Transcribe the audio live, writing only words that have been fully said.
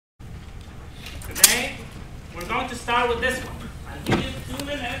to start with this one. I'll give you 2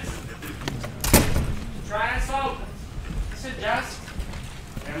 minutes to try and solve it. This is just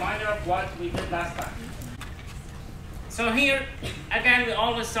a reminder of what we did last time. So here, again, we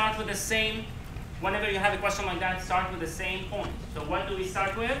always start with the same. Whenever you have a question like that, start with the same point. So what do we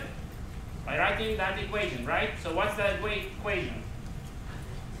start with? By writing that equation, right? So what's the equation?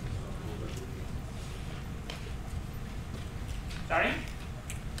 Sorry?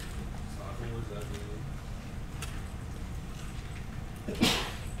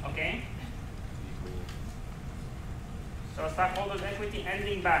 Okay. So stockholders' equity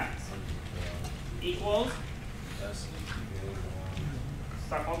ending balance equals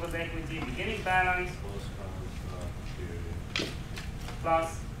stockholders' equity beginning balance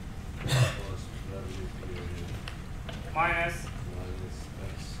plus minus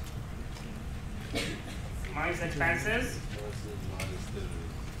expenses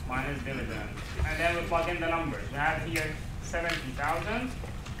minus dividends. And then we plug in the numbers. We have here 70,000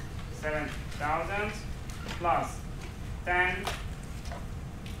 plus 10.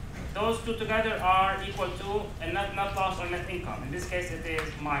 Those two together are equal to a net loss or net income. In this case, it is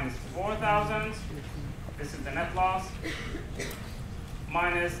minus 4,000. This is the net loss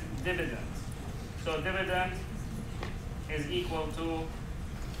minus dividends. So dividend is equal to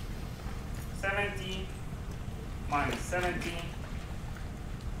 70 minus 70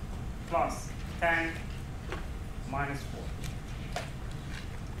 plus 10 minus 4.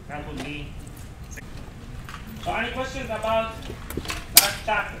 That would be 6. So any questions about that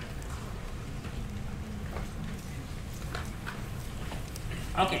chapter?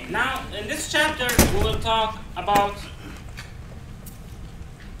 Okay, now in this chapter we will talk about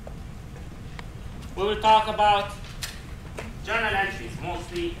journal entries.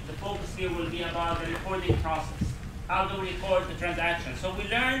 Mostly the focus here will be about the recording process. How to record the transaction. So we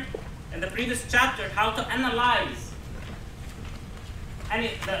learned in the previous chapter how to analyze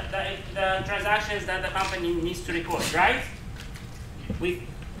the transactions that the company needs to record, right?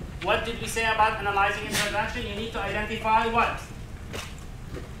 What did we say about analyzing a transaction? You need to identify what?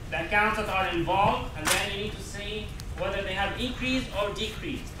 The accounts that are involved, and then you need to see whether they have increased or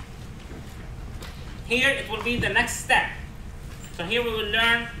decreased. Here it will be the next step. So here we will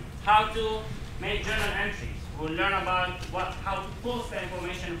learn how to make journal entries. We'll learn about how to post the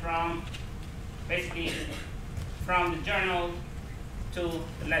information from the journal to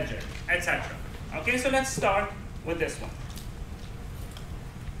the ledger, etc. Okay, so let's start with this one.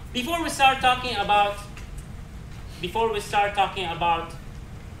 Before we start talking about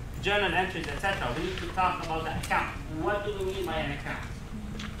journal entries, etc., we need to talk about the account. What do we mean by an account?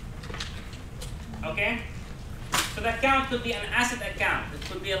 Okay? So the account could be an asset account. It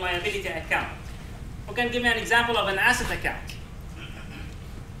could be a liability account. Who can give me an example of an asset account?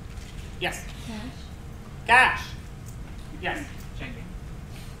 Yes? Cash. Yes.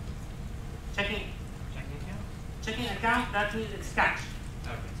 Checking account, that means it's cash.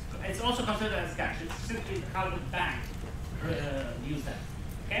 Okay. It's also considered as cash. It's simply how the bank use that.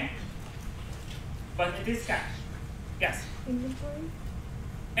 Okay? But it is cash. Yes?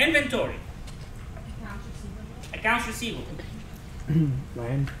 Inventory. Accounts receivable.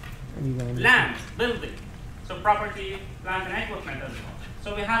 Land, building. So property, plant, and equipment as well.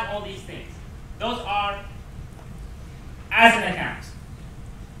 So we have all these things. Those are asset accounts.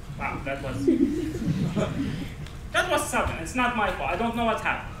 Wow, that was sudden. It's not my fault. I don't know what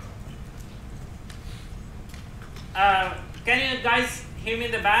happened. Can you guys hear me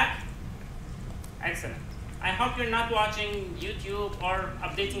in the back? Excellent. I hope you're not watching YouTube or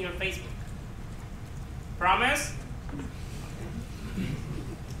updating your Facebook. Promise?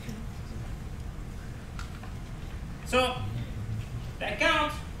 So, the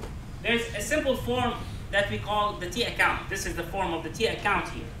account, there's a simple form that we call the T account. This is the form of the T account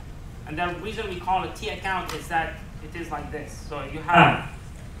here. And the reason we call it T account is that it is like this. So you have,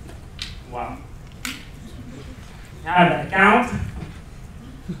 wow. You have the account.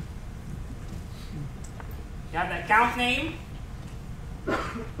 You have the account name.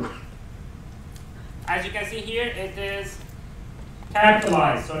 As you can see here, it is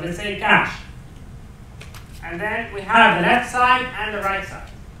capitalized. So let's say cash. And then we have the left side and the right side.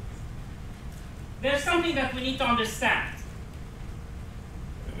 There's something that we need to understand.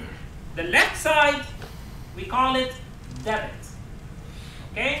 The left side, we call it debit.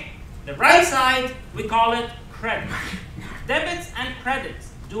 Okay? The right side, we call it credit. Debits and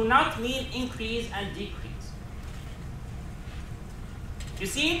credits do not mean increase and decrease. You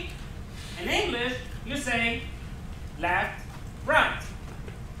see, in English, you say left, right.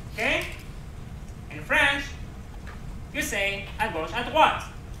 Okay? In French, you say à gauche, à droite.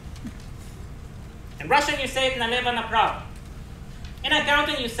 In Russian, you say naleva направо. In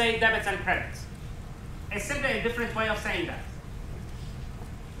accounting, you say debits and credits. It's simply a different way of saying that.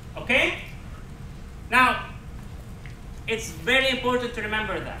 Okay? Now, it's very important to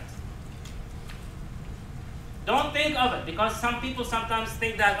remember that. Don't think of it, because some people sometimes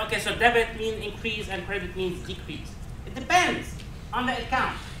think that, okay, so debit means increase and credit means decrease. It depends on the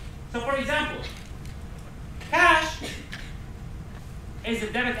account. So for example, cash is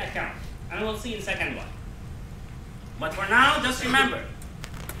a debit account, and we'll see in a second one. But for now, just remember,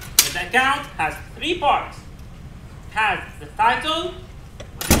 that the account has three parts. It has the title,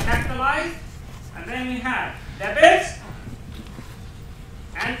 which is capitalized, and then we have debits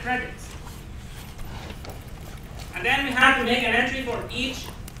and credits. And then we have to make an entry for each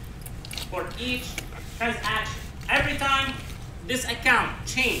transaction. Every time this account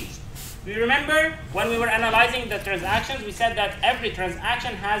changed. We remember when we were analyzing the transactions, we said that every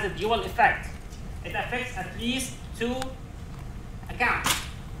transaction has a dual effect. It affects at least two accounts.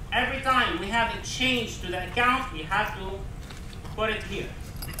 Every time we have a change to the account, we have to put it here.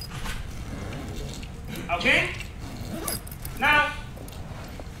 Okay? Now,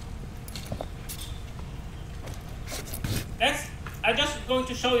 I'm just going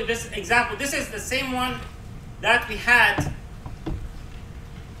to show you this example. This is the same one that we had.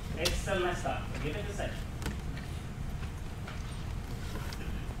 It's still messed up. Give it a second.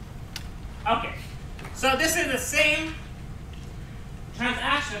 Okay. So this is the same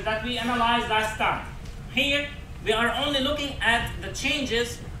transaction that we analyzed last time. Here, we are only looking at the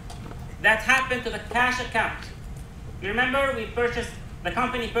changes that happened to the cash account. You remember the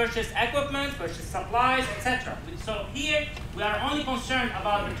company purchased equipment, purchased supplies, etc. So here, we are only concerned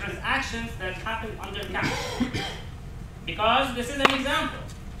about the transactions that happened under cash. Because this is an example.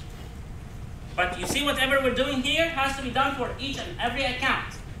 But you see, whatever we're doing here has to be done for each and every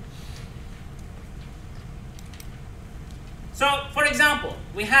account. So, for example,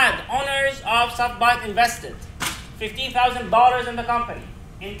 we had owners of SoftBite invested $15,000 in the company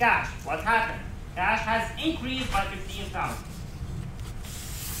in cash. What happened? Cash has increased by $15,000.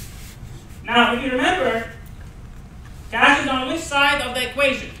 Now, if you remember, cash is on which side of the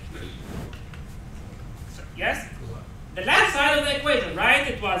equation? So, yes? The left side of the equation, right?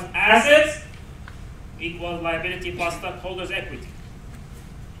 It was assets equals liability plus stockholders' equity.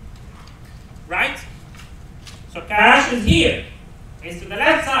 Right? So cash is here. It's to the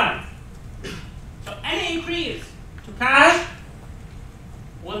left side. So any increase to cash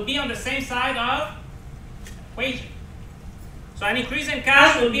will be on the same side of equation. So an increase in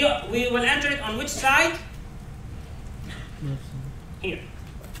cash will be, we will enter it on which side? Here.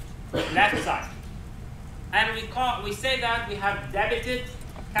 Left side. And we say that we have debited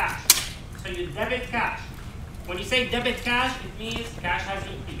cash. So you debit cash. When you say debit cash, it means cash has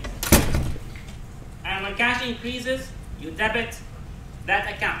increased. And when cash increases, you debit that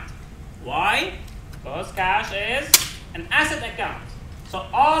account. Why? Because cash is an asset account. So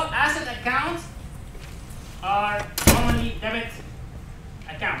all asset accounts are normally debit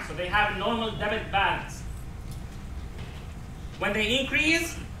accounts. So they have normal debit balance. When they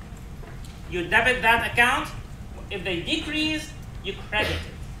increase, you debit that account. If they decrease, you credit it.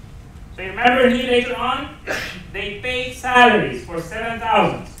 So you remember here later on, they paid salaries for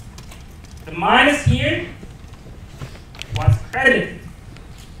 $7,000. The minus here was credited.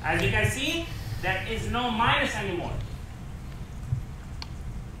 As you can see, there is no minus anymore.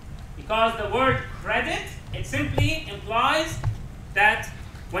 Because the word credit, it simply implies that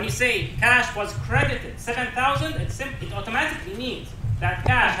when you say cash was credited $7,000, it automatically means that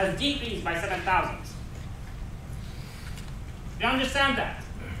cash has decreased by $7,000. Do you understand that?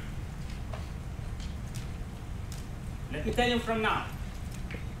 Let me tell you from now,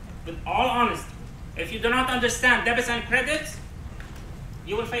 with all honesty, if you do not understand debits and credits,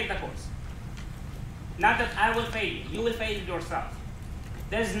 you will fail the course. Not that I will fail you, you will fail yourself.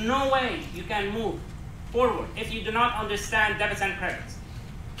 There's no way you can move forward if you do not understand debits and credits.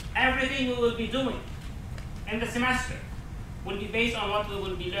 Everything we will be doing in the semester will be based on what we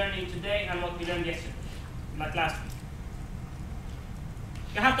will be learning today and what we learned yesterday, like last week.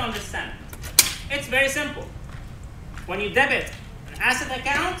 You have to understand. It's very simple. When you debit an asset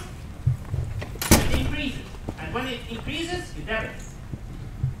account, it increases. And when it increases, you debit.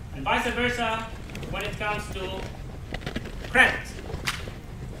 And vice versa when it comes to credit.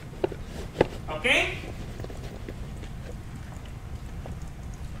 Okay?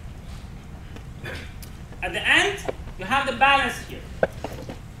 At the end, you have the balance here.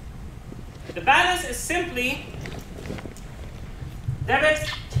 The balance is simply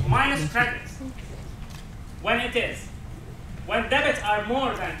debits minus credits. When it is. When debits are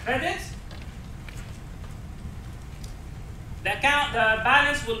more than credits, the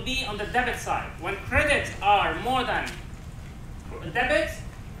balance will be on the debit side. When credits are more than debits,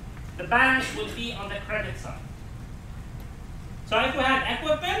 the balance will be on the credit side. So if we had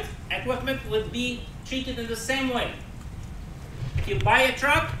equipment would be treated in the same way. If you buy a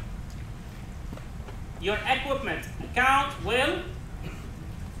truck, your equipment account will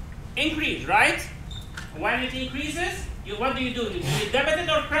increase, right? When it increases, what do? Do you debit it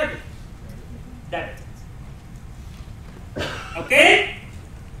or credit? Debit it. Okay?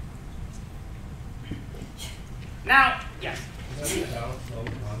 Now, yes.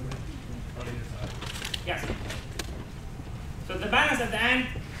 Yes. So the balance at the end,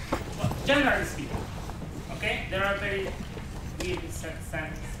 well, generally speaking, okay? There are very weird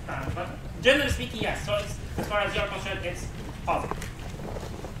terms, but generally speaking, yes. So it's, as far as you're concerned, it's positive.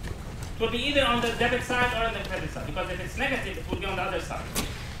 It will be either on the debit side or on the credit side, because if it's negative, it will be on the other side.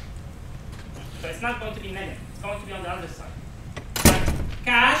 So it's not going to be negative, it's going to be on the other side. But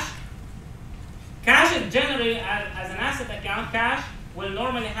cash is generally, as an asset account, cash will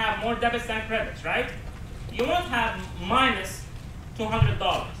normally have more debits than credits, right? You won't have minus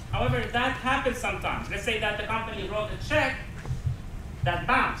 $200. However, that happens sometimes. Let's say that the company wrote a check that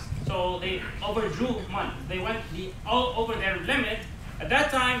bounced, so they overdrew money. They went over their limit. At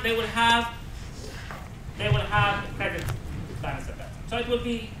that time, they will have credit balance at that time. So it will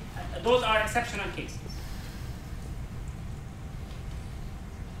be, those are exceptional cases.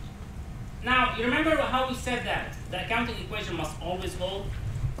 Now, you remember how we said that the accounting equation must always hold?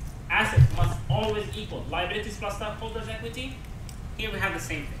 Assets must always equal liabilities plus stockholders' equity. Here we have the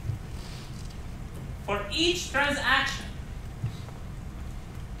same thing. For each transaction,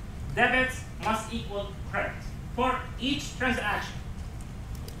 debits must equal credits. For each transaction.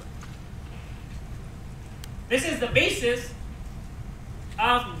 This is the basis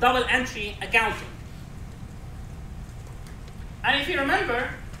of double entry accounting. And if you remember,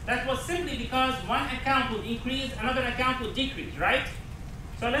 that was simply because one account would increase, another account would decrease, right?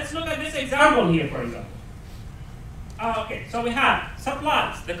 So let's look at this example here, for example. Okay, so we have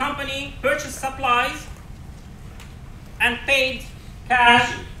supplies. The company purchased supplies and paid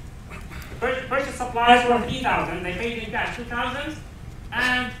cash. Purchased supplies for $3,000. They paid in cash $2,000,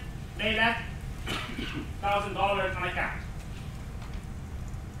 and they left $1,000 on account.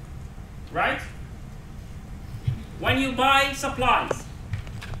 Right? When you buy supplies,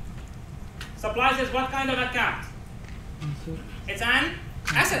 supplies is what kind of account? It's an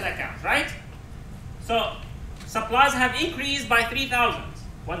asset account, right? So supplies have increased by $3,000.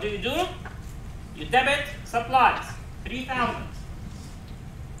 What do? You debit supplies, $3,000.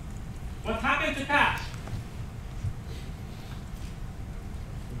 What happened to cash?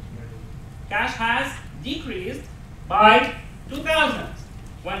 Cash has decreased by $2,000.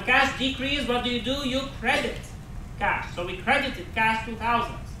 When cash decreased, what do? You credit cash. So we credited cash $2,000.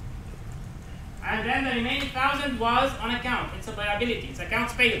 And then the remaining $1,000 was on account. It's a liability. It's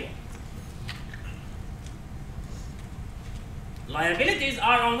accounts payable. Liabilities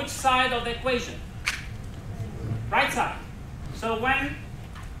are on which side of the equation? Right side. So when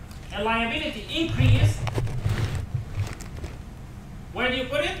a liability increases, where do you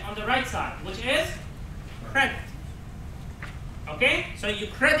put it? On the right side, which is credit. Okay? So you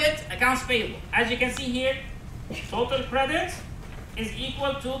credit accounts payable. As you can see here, total credit is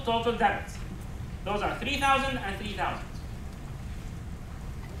equal to total debits. Those are 3,000 and 3,000.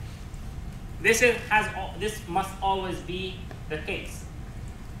 This must always be the case.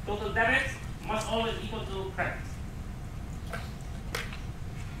 Total debits must always equal to credits.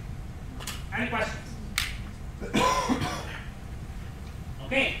 Any questions?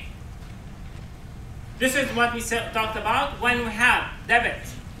 Okay. This is what we talked about. When we have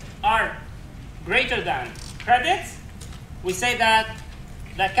debits are greater than credits, we say that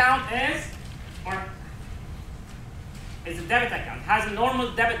the account is a debit account, has a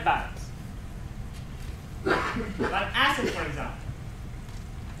normal debit balance. Like assets, for example.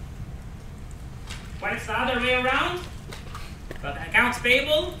 When it's the other way around, but accounts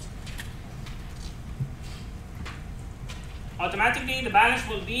payable, automatically the balance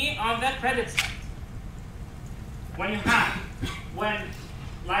will be on the credit side. When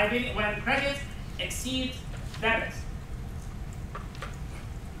credits exceed debits.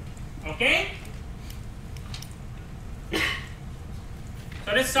 Okay?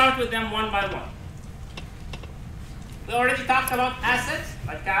 So let's start with them one by one. We already talked about assets,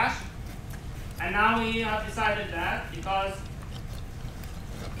 like cash, and now we have decided that because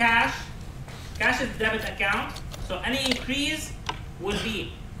cash is debit account, so any increase will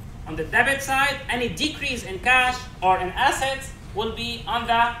be on the debit side, any decrease in cash or in assets will be on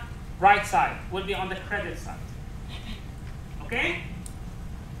the right side, will be on the credit side. Okay?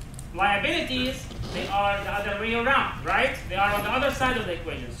 Liabilities, they are the other way around, right? They are on the other side of the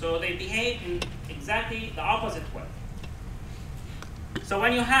equation, so they behave in exactly the opposite way. So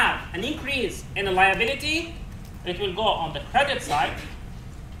when you have an increase in a liability, it will go on the credit side.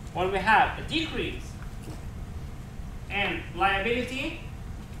 When we have a decrease in liability,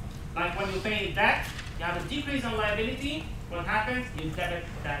 like when you pay debt, you have a decrease in liability, what happens? You debit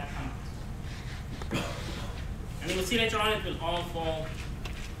that amount. And you will see later on it will all fall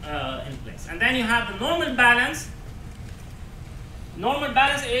in place. And then you have the normal balance. Normal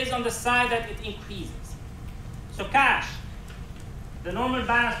balance is on the side that it increases. So cash. The normal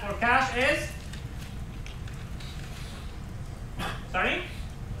balance for cash is? Sorry?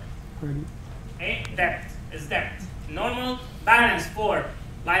 Credit. A debit. Is debit. Normal balance for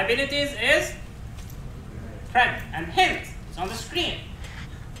liabilities is credit. And hint, it's on the screen.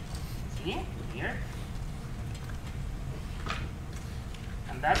 See? Here.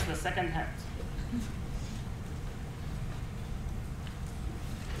 And that's the second hint.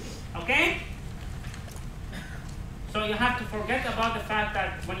 Okay? So you have to forget about the fact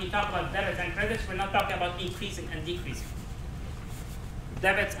that when you talk about debits and credits, we're not talking about increasing and decreasing.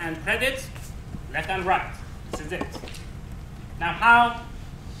 Debits and credits, left and right. This is it. Now how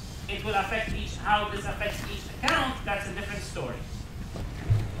it will affect how this affects each account, that's a different story.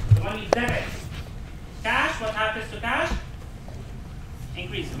 So when you debit cash, what happens to cash?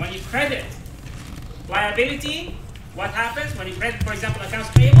 Increases. When you credit liability, what happens? When you credit, for example, accounts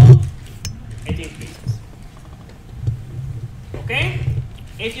payable, it increases. Okay?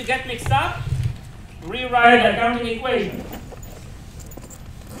 If you get mixed up, rewrite the accounting equation.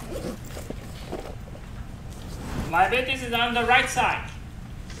 Liabilities is on the right side.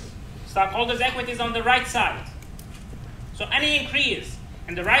 Stockholders' equity is on the right side. So any increase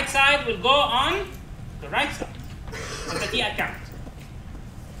in the right side will go on the right side of the T account.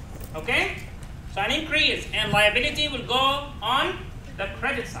 Okay? So an increase in liability will go on the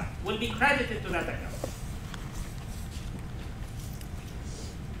credit side, will be credited to that account.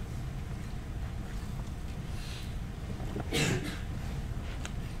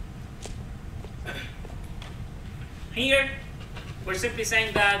 Here, we're simply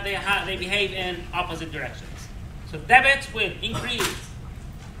saying that they behave in opposite directions. So debits will increase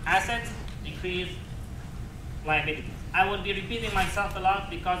assets, decrease liabilities. I will be repeating myself a lot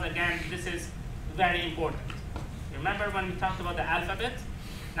because, again, this is very important. Remember when we talked about the alphabet?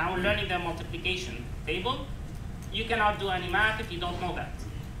 Now we're learning the multiplication table. You cannot do any math if you don't know that.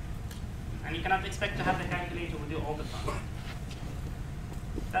 And you cannot expect to have the calculator with you all the time.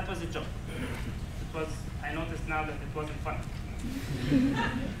 That was a joke. I noticed now that it wasn't funny.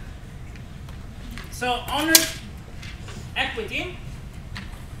 So owner's equity,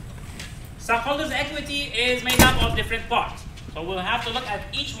 stockholders' equity is made up of different parts. So we'll have to look at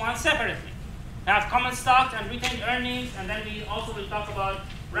each one separately. We have common stock and retained earnings, and then we also will talk about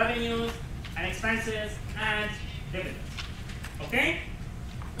revenues and expenses and dividends. Okay?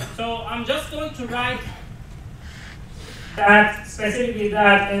 So I'm just going to write that specifically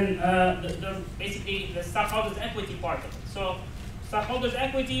that in basically the stockholders' equity part of it. So stockholders'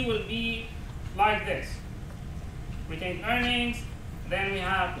 equity will be like this: retained earnings, then we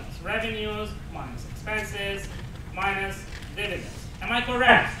have revenues minus expenses minus dividends. Am I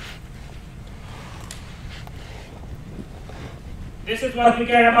correct? This is what we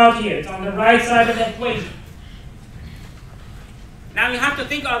care about here. It's on the right side of the equation. Now you have to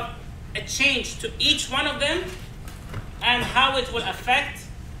think of a change to each one of them and how it will affect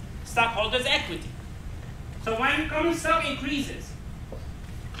stockholders' equity. So when common stock increases,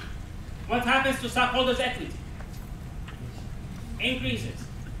 what happens to stockholders' equity? Increases.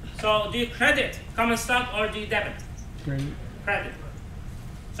 So do you credit common stock or do you debit? Credit.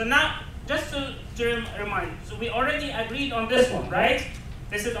 So now, just to remind you, so we already agreed on this one, right?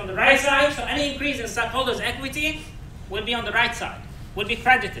 This is on the right side, so any increase in stockholders' equity will be on the right side, will be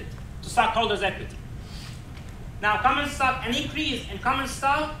credited to stockholders' equity. Now, common stock, an increase in common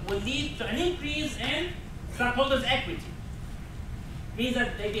stock will lead to an increase in stockholders' equity. Means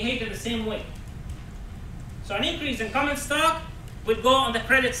that they behave in the same way. So an increase in common stock will go on the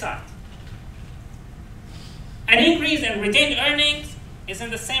credit side. An increase in retained earnings is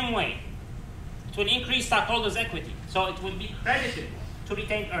in the same way. It will increase stockholders' equity, so it will be credited to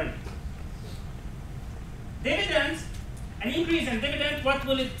retained earnings. Dividends, an increase in dividend,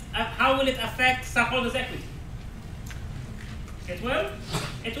 how will it affect stockholders' equity?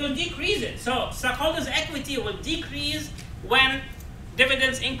 It will decrease it. So stockholders' equity will decrease when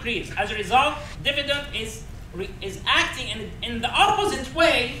dividends increase. As a result, dividend is acting in the opposite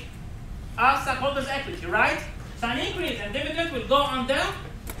way of stockholders' equity, right? So an increase in dividend will go on the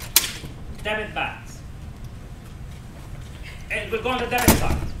debit balance. It will go on the debit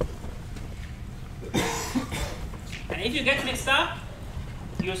side. And if you get mixed up,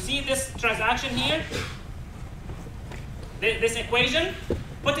 you see this transaction here, this equation,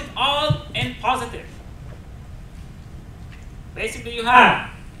 put it all in positive. Basically, you have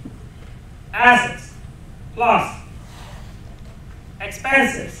assets plus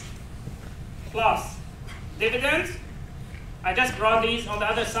expenses plus dividends. I just brought these on the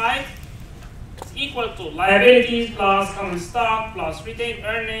other side. It's equal to liabilities plus common stock plus retained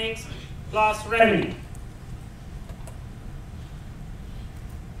earnings plus revenue.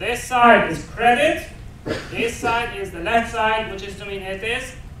 This side is credit. This side is the left side, which is to mean it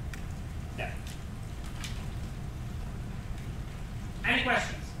is debt. Any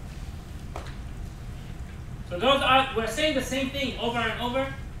questions? So those are, we're saying the same thing over and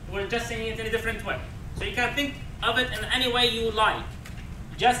over. We're just saying it in a different way. So you can think of it in any way you like.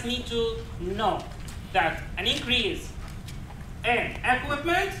 You just need to know that an increase in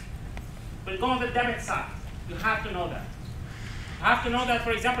equipment will go on the debit side. You have to know that. You have to know that,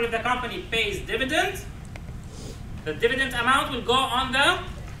 for example, if the company pays dividend, the dividend amount will go on the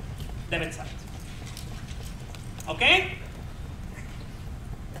debit side. Okay?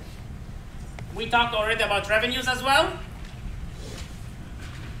 We talked already about revenues as well.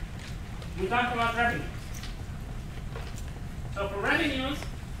 We talked about revenues. So for revenues,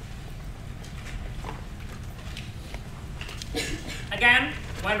 again,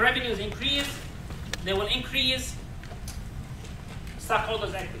 when revenues increase, they will increase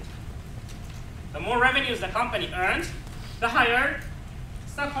stockholders' equity. The more revenues the company earns, the higher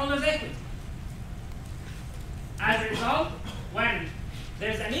stockholders' equity. As a result, when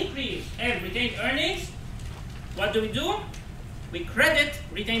there's an increase in retained earnings, what do? We credit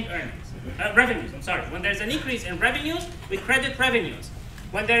retained earnings. Revenues, I'm sorry. When there's an increase in revenues, we credit revenues.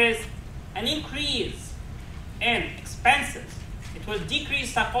 When there is an increase in expenses, it will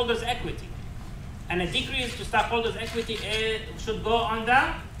decrease stockholders' equity. And a decrease to stockholders' equity should go on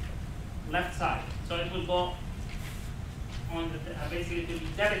the left side. So it will go on the, basically to be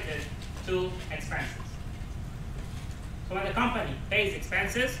debited to expenses. So when the company pays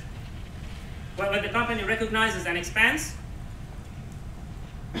expenses, when the company recognizes an expense,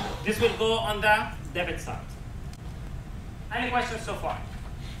 this will go on the debit side. Any questions so far?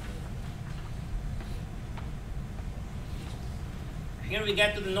 Here we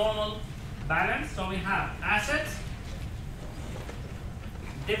get to the normal balance. So we have assets,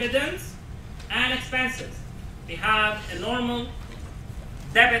 dividends, and expenses. We have a normal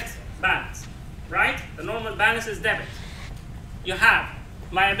debit balance, right? The normal balance is debit. You have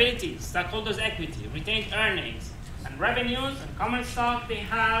liabilities, stockholders' equity, retained earnings, and revenues, and common stock. They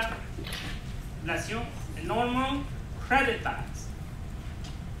have, bless you, a normal credit balance.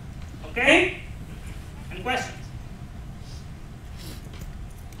 Okay? Any questions?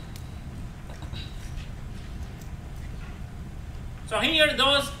 So here,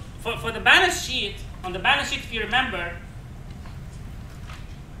 those for the balance sheet. On the balance sheet, if you remember,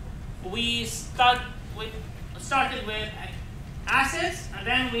 we started with assets, and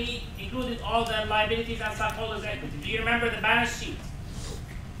then we included all the liabilities and stockholders' equity. Do you remember the balance sheet?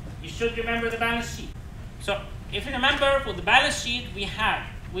 You should remember the balance sheet. So if you remember, for the balance sheet,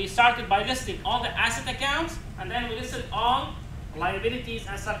 we started by listing all the asset accounts, and then we listed all liabilities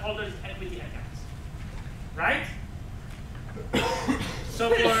and stockholders' equity accounts. Right? So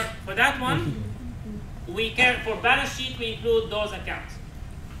for that one, for balance sheet, we include those accounts.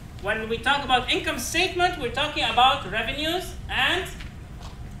 When we talk about income statement, we're talking about revenues and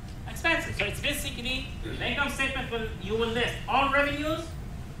expenses. So it's basically the income statement, you will list all revenues,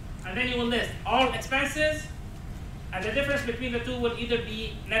 and then you will list all expenses, and the difference between the two will either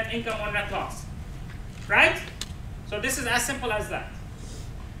be net income or net loss. Right? So this is as simple as that.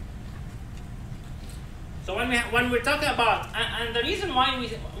 So when we're talking about, and the reason why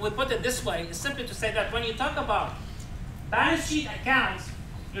we put it this way is simply to say that when you talk about balance sheet accounts,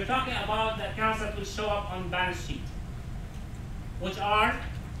 you're talking about the accounts that will show up on the balance sheet, which are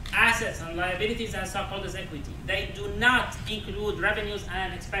assets and liabilities and stockholders' equity. They do not include revenues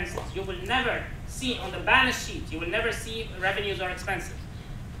and expenses. You will never see on the balance sheet, you will never see revenues or expenses.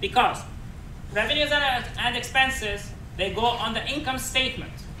 Because revenues and expenses, they go on the income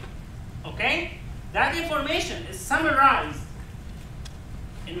statement. Okay? That information is summarized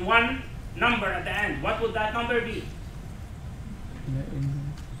in one number at the end. What would that number be? Net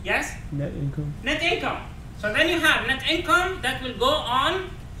income. Yes? Net income. Net income. So then you have net income that will go on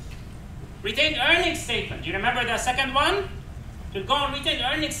retained earnings statement. Do you remember the second one? It will go on retained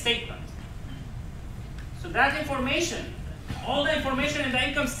earnings statement. So that information, all the information in the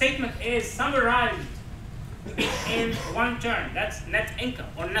income statement is summarized in one term. That's net income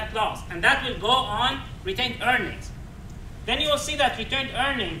or net loss. And that will go on retained earnings. Then you will see that retained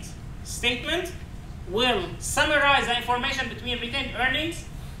earnings statement will summarize the information between retained earnings,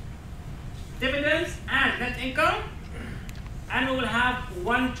 dividends, and net income. And we will have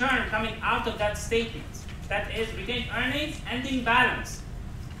one term coming out of that statement. That is retained earnings ending balance.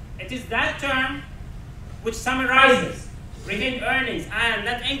 It is that term which summarizes retained earnings and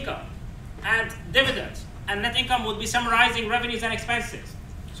net income and dividends. And net income would be summarizing revenues and expenses.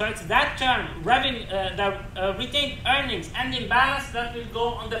 So it's that term, retained earnings ending balance, that will go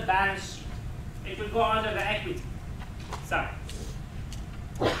on the balance sheet. It will go under the equity side.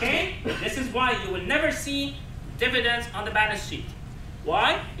 Okay? This is why you will never see dividends on the balance sheet.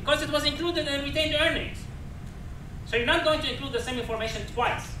 Why? Because it was included in retained earnings. So you're not going to include the same information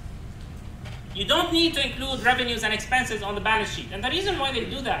twice. You don't need to include revenues and expenses on the balance sheet. And the reason why they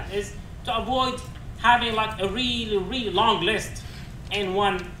do that is to avoid having like a really, really long list in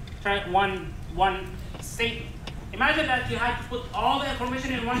one statement. Imagine that you had to put all the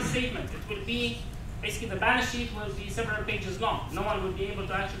information in one statement. It will be, basically the balance sheet will be several pages long. No one will be able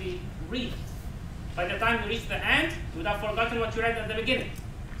to actually read. By the time you reach the end, you would have forgotten what you read at the beginning.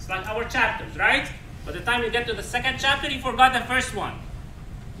 It's like our chapters, right? By the time you get to the second chapter, you forgot the first one.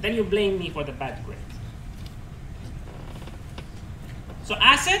 Then you blame me for the bad grade. So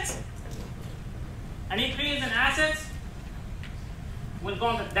assets, an increase in assets will go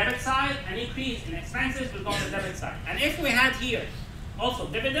on the debit side, an increase in expenses will go on the debit side. And if we had here also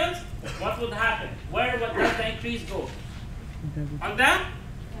dividends, what would happen? Where would the increase go? On the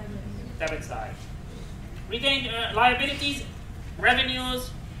debit side. Retained liabilities,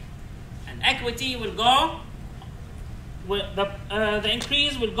 revenues, and equity will go. The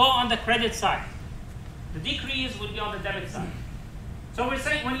increase will go on the credit side. The decrease will be on the debit side. So we're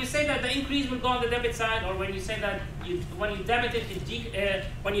saying when you say that the increase will go on the debit side, or when you say that when you debit it,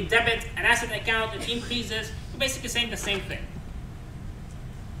 when you debit an asset account, it increases. You're basically saying the same thing.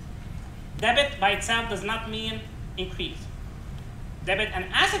 Debit by itself does not mean increase. Debit an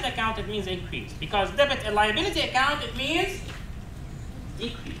asset account, it means increase. Because debit a liability account, it means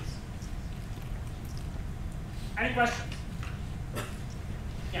decrease. Any questions?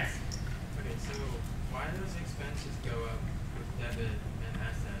 Yes? Okay, so why do those expenses go up with debit and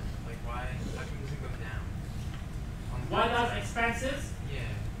asset? Like how come does it go down? Why does expenses? Yeah.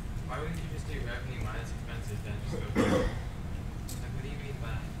 Why wouldn't you just do revenue minus expenses then just go down? Like what do you mean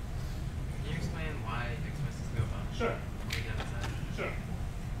by that? Can you explain why expenses go up? Sure. On the debit side? Sure.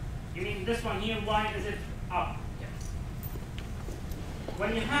 You mean this one here, why is it up? Yes.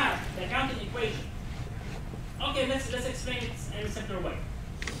 When you have the accounting equation, okay, let's explain it in a simpler way.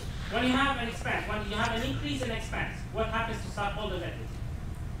 When you have an expense, when you have an increase in expense, what happens to stockholders' equity?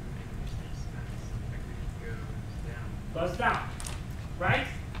 Goes down, right?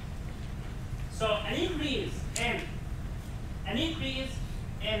 So an increase in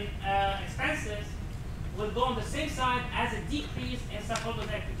expenses will go on the same side as a decrease in stockholders'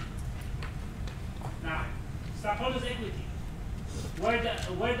 equity. Now, stockholders' equity. Where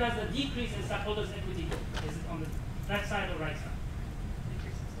does the decrease in stockholders' equity go? Is it on the left side or right side?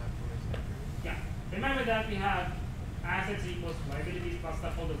 Decrease in stockholders' equity? Yeah. Remember that we have assets equals liabilities plus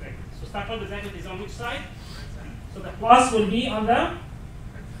stockholders' equity. So stockholders' equity is on which side? So the plus will be on the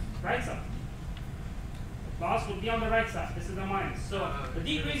right side. The plus will be on the right side. This is the minus. So the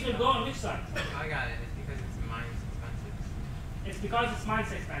decrease will go on which side? I got it. It's because it's minus expenses. It's because it's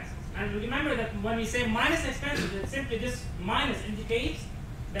minus expenses. And remember that when we say minus expenses, it's simply this minus indicates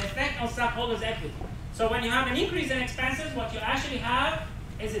the effect on stockholders' equity. So when you have an increase in expenses, what you actually have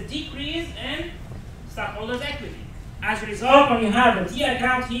is a decrease in stockholders' equity. As a result, when you have the D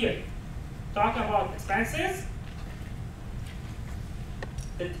account here, talk about expenses,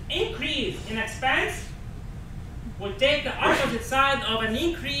 the increase in expense will take the opposite side of an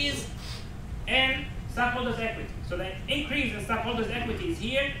increase in stockholders' equity. So the increase in stockholders' equity is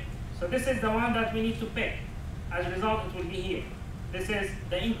here. So this is the one that we need to pick. As a result, it will be here. This is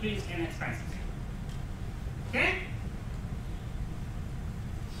the increase in expenses. Okay?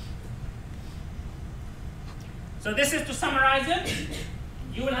 So this is to summarize it.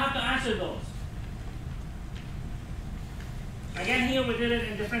 You will have to answer those. Again, here we did it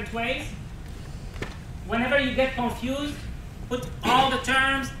in different ways. Whenever you get confused, put all the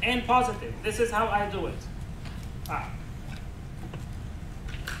terms in positive. This is how I do it.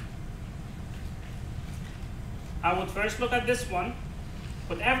 I would first look at this one,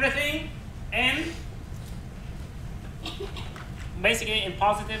 put everything in, basically in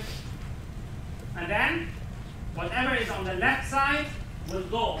positive And then whatever is on the left side will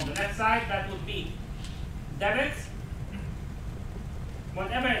go on the left side. That would be debit.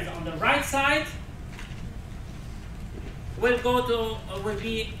 Whatever is on the right side will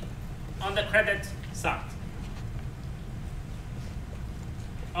be on the credit side.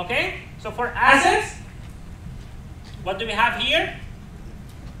 Okay? So for assets, what do we have here?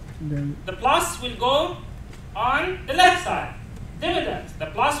 The plus will go on the left side. Dividends, the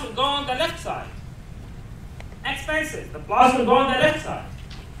plus will go on the left side. Expenses, the plus will go on the left side.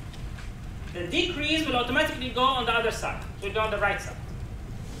 The decrease will automatically go on the other side. It will go on the right side.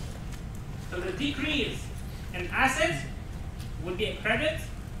 So the decrease in assets will be a credit.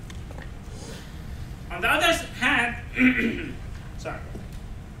 On the other hand, sorry.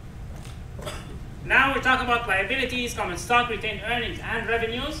 Now we talk about liabilities, common stock, retained earnings, and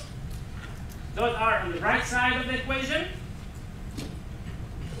revenues. Those are on the right side of the equation.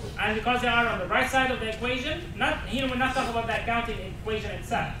 And because they are on the right side of the equation, here we're not talking about the accounting equation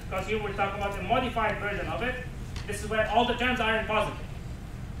itself, because here we're talking about a modified version of it. This is where all the terms are in positive.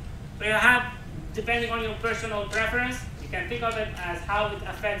 So you have, depending on your personal preference, you can think of it as how it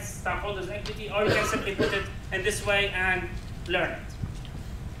affects stockholders' equity, or you can simply put it in this way and learn it.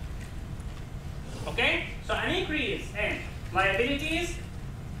 Okay? So an increase in liabilities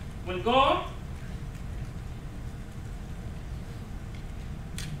will go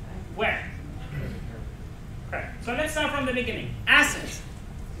where? Correct. So let's start from the beginning. Assets.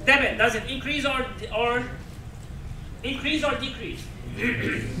 Debit, does it increase or increase or decrease?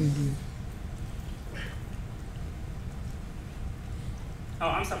 Oh,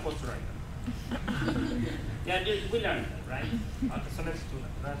 I'm supposed to write that. Yeah, we learned that, right? Okay, so let's do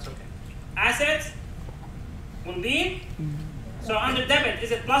that. That's okay. Assets will be, so under debit,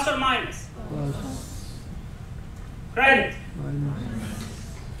 is it plus or minus? Plus. Credit. Minus.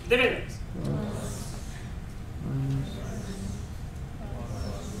 Dividends. Plus. Minus.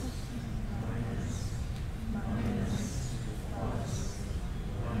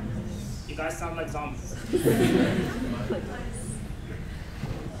 You guys sound like zombies.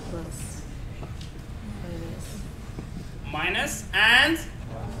 Plus. Minus and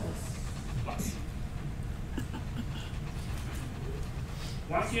plus.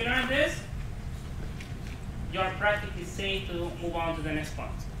 Once you learn this, you are practically safe to move on to the next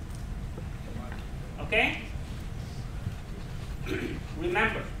part. Okay?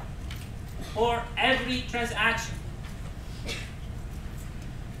 Remember, for every transaction,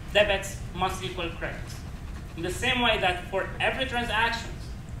 debits must equal credits. In the same way that for every transaction,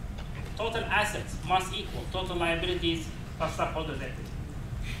 total assets must equal total liabilities plus stockholders' equity.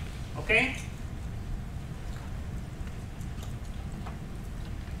 Okay?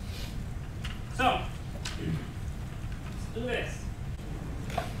 So, let's do this.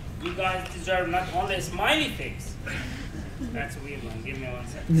 You guys deserve not only a smiley face. That's a weird one. Give me 1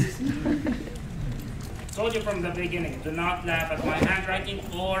 second. I told you from the beginning, do not laugh at my handwriting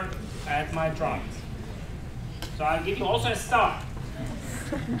or at my drawings. So I'll give you also a star,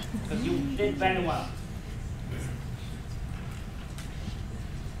 because you did very well.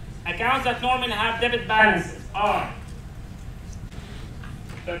 Accounts that normally have debit balances are,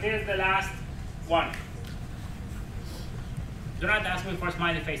 so here's the last one. Do not ask me for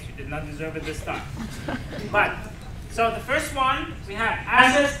smiley face, you did not deserve it this time. But, so the first one, we have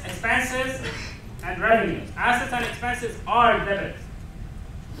assets, expenses, and revenues. Assets and expenses are debit.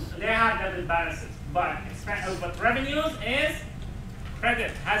 So they have debit balances, but revenues is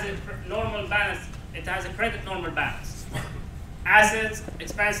credit, has a normal balance. It has a credit normal balance. Assets,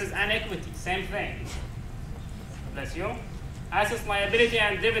 expenses, and equity, same thing. Bless you. Assets, liability,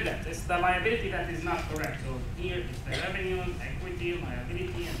 and dividends. It's the liability that is not correct. So here is the revenue, equity,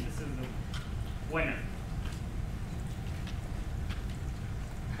 liability, and this is the winner.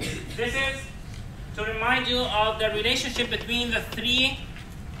 This is to remind you of the relationship between the three,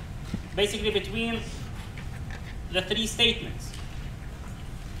 basically between the three statements.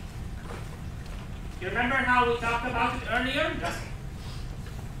 You remember how we talked about it earlier? Yes.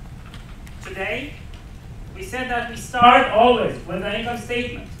 Today, we said that we start always with the income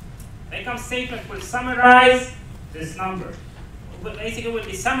statement. The income statement will summarize this number. Basically, will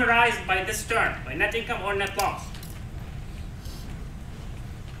be summarized by this term, by net income or net loss.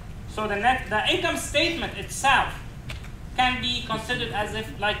 So the income statement itself can be considered as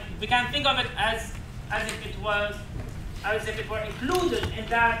if, like, we can think of it as if it were included in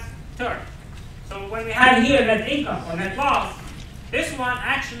that term. So when we have here net income or net loss, this one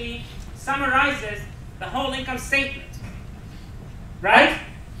actually summarizes the whole income statement, right?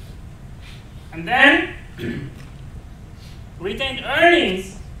 And then retained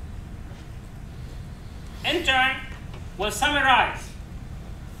earnings will summarize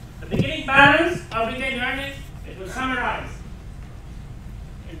the beginning balance of retained earnings. It will summarize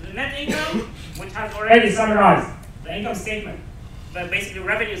the net income, which has already summarized the income statement, but basically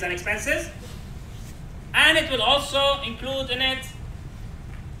revenues and expenses, and it will also include in it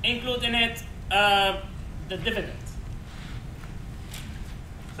the dividend.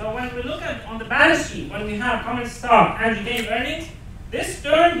 So when we look at on the balance sheet, when we have common stock and retained earnings, this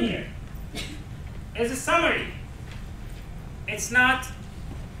term here is a summary. It's not,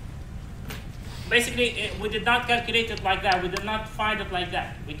 basically, we did not calculate it like that. We did not find it like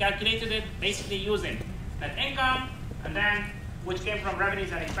that. We calculated it basically using net income, and then which came from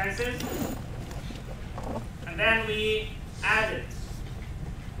revenues and expenses, and then we added,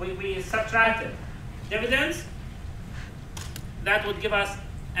 we subtracted dividends. That would give us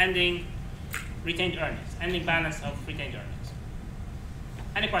ending retained earnings, ending balance of retained earnings.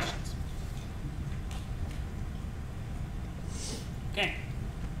 Any questions? Okay.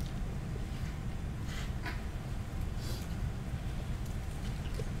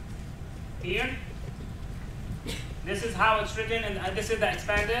 Here, this is how it's written, and this is the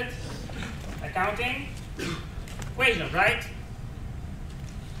expanded accounting equation, right?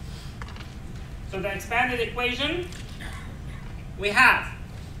 So the expanded equation, we have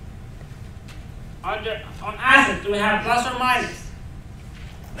on assets, we have plus or minus.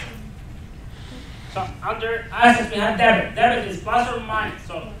 So under assets, we have debit. Debit is plus or minus.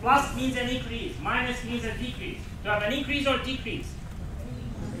 So plus means an increase, minus means a decrease. Do you have an increase or decrease?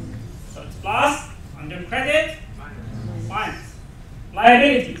 So it's plus. Under credit, minus.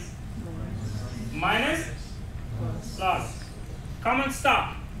 Liabilities, minus, plus. Common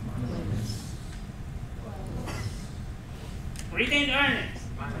stock, retained earnings,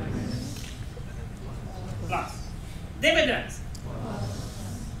 plus. Dividends,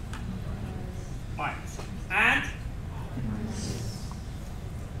 minus. And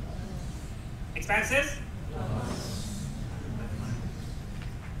expenses.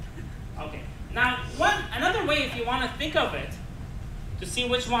 Okay. Now, another way, if you want to think of it, to see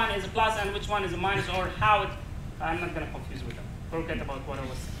which one is a plus and which one is a minus, or how it, I'm not going to confuse with them. Forget about what I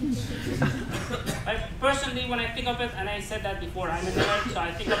was saying. But personally, when I think of it, and I said that before, I'm a nerd, so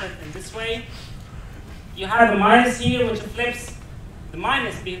I think of it in this way. You have a minus here, which flips the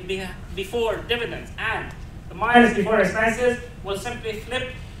minus before dividends, and the minus before expenses will simply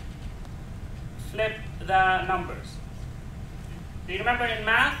flip the numbers. Do you remember in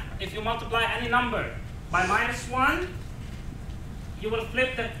math, if you multiply any number by -1, you will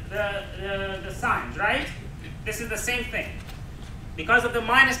flip the signs, right? This is the same thing. Because of the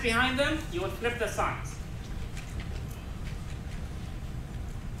minus behind them, you will flip the signs.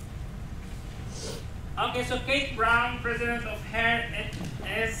 Okay, so Kate Brown, president of Hair,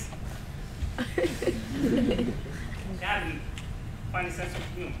 is funny sense of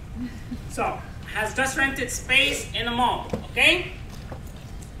humor. So, has just rented space in a mall, okay?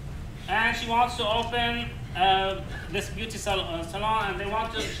 And she wants to open this beauty salon, and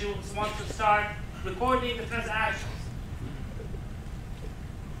she wants to start recording the transactions.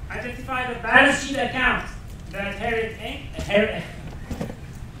 Identify the balance sheet account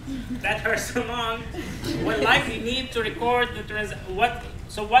that her salon will likely need to record the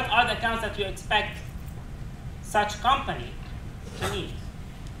So what are the accounts that you expect such company to need?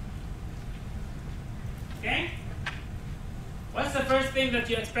 Okay? What's the first thing that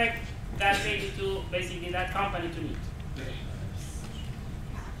you expect that lady to, basically that company to need?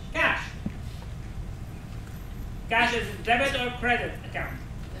 Cash. Cash is debit or credit account?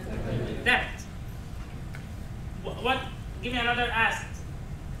 Debit. What? Give me another asset.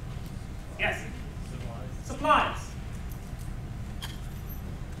 Yes. Supplies.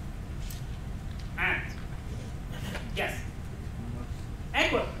 And yes.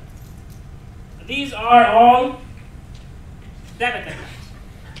 Equipment. These are all debit accounts.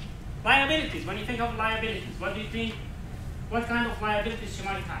 Liabilities. When you think of liabilities, what do you think? What kind of liabilities you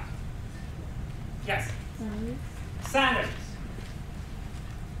might have? Yes. Salaries.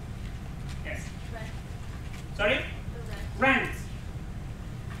 Yes. Rent. Sorry? Rent.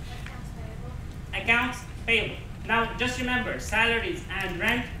 Accounts payable. Now, just remember, salaries and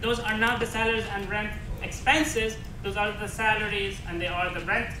rent, those are not the salaries and rent expenses. Those are the salaries and they are the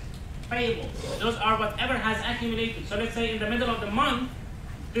rent payable. Those are whatever has accumulated. So let's say in the middle of the month,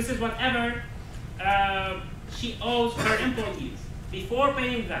 this is whatever she owes her employees before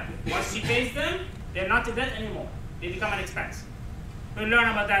paying them. Once she pays them, they're not a debt anymore. They become an expense. We'll learn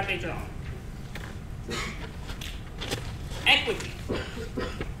about that later on. Equity.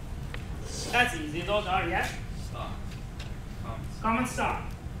 That's easy. Those are, yes? Stock. Common stock.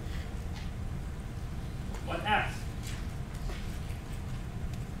 What else?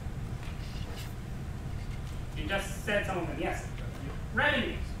 just said some of them. Yes.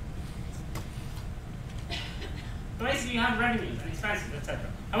 Revenues. So basically, you have revenues and expenses, etc.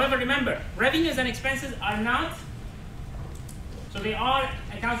 However, remember, revenues and expenses are not. So they are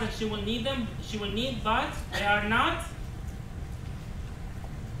accounts that she will need them. She will need, but they are not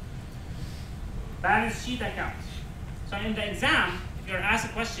balance sheet accounts. So in the exam, if you're asked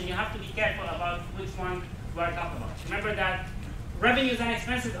a question, you have to be careful about which one we are talking about. Remember that revenues and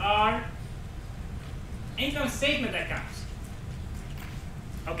expenses are income statement accounts.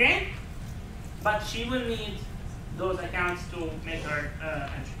 Okay? But she will need those accounts to make her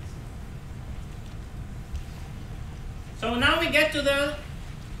entries. So now we get to the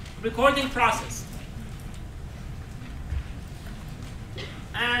recording process.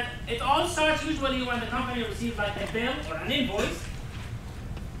 And it all starts usually when the company receives like a bill or an invoice.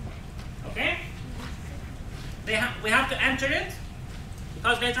 Okay? We have to enter it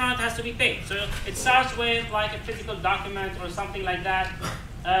because later on it has to be paid. So it starts with like a physical document or something like that.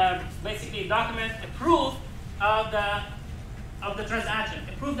 Basically, a document, a proof of the transaction,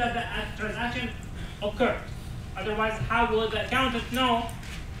 a proof that the transaction occurred. Otherwise, how would the accountant know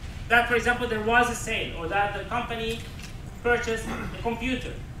that, for example, there was a sale or that the company purchased a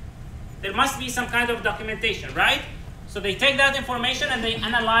computer? There must be some kind of documentation, right? So they take that information and they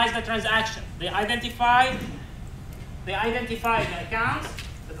analyze the transaction. They identify the accounts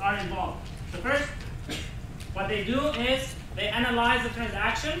that are involved. So first, what they do is they analyze the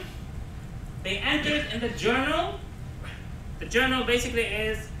transaction. They enter it in the journal. The journal basically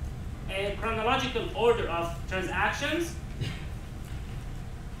is a chronological order of transactions.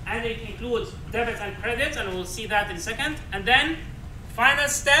 And it includes debits and credits, and we'll see that in a second. And then, final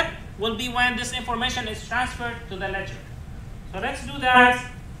step will be when this information is transferred to the ledger. So let's do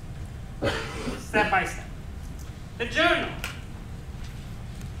that step by step. The journal.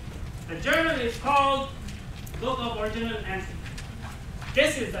 The journal is called Book of Original Entry.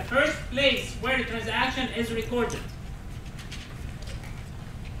 This is the first place where the transaction is recorded.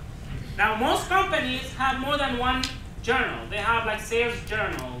 Now, most companies have more than one journal. They have like sales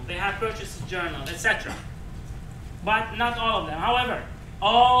journal, they have purchase journal, etc. But not all of them. However,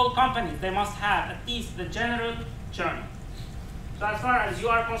 all companies, they must have at least the general journal. So as far as you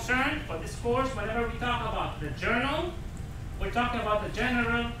are concerned, for this course, whenever we talk about the journal, we're talking about the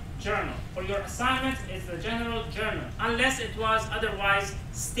general journal. For your assignment, it's the general journal, unless it was otherwise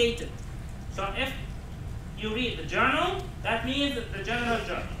stated. So if you read the journal, that means the general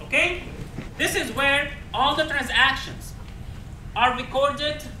journal, okay? This is where all the transactions are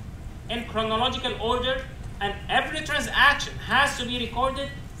recorded in chronological order, and every transaction has to be recorded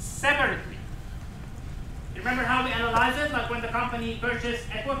separately. You remember how we analyze it? Like when the company purchased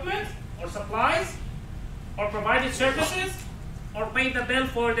equipment or supplies or provided services or paid the bill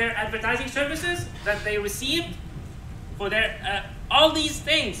for their advertising services that they received for their, all these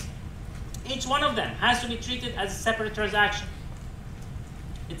things, each one of them has to be treated as a separate transaction.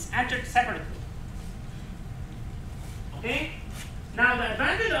 It's entered separately. Okay? Now the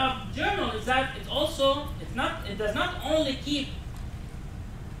advantage of journal is that it does not only keep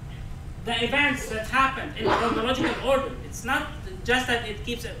the events that happen in chronological order. It's not just that it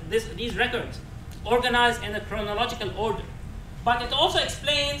keeps these records organized in a chronological order, but it also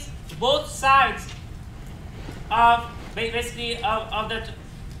explains both sides of basically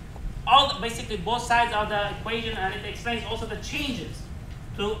both sides of the equation, and it explains also the changes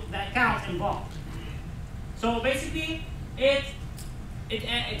to the accounts involved. So basically, it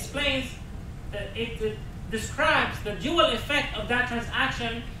explains, it describes the dual effect of that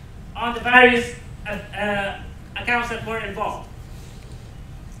transaction on the various accounts that were involved.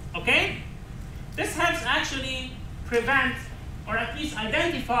 Okay? This helps actually prevent or at least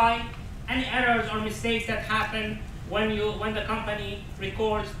identify any errors or mistakes that happen when the company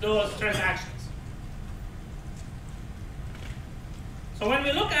records those transactions. So when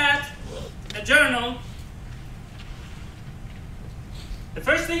we look at the journal, the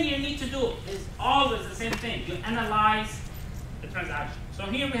first thing you need to do is always the same thing. You analyze the transaction. So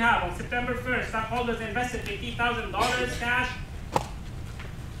here we have on September 1st, stockholders invested $50,000 cash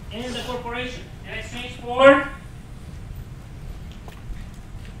in the corporation in exchange for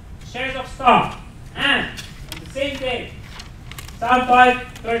shares of stock. And on the same day,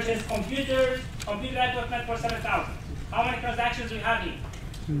 Southside purchased computer equipment for $7,000. How many transactions do we have here?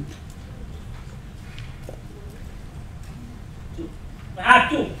 Two. We have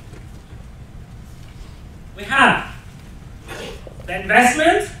two. We have the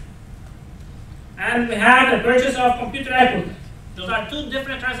investment, and we have the purchase of computer equipment. Those are two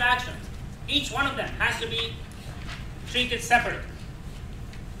different transactions. Each one of them has to be treated separately.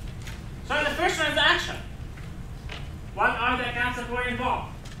 So in the first transaction, What are the accounts that were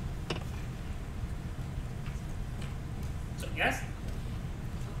involved? So, yes?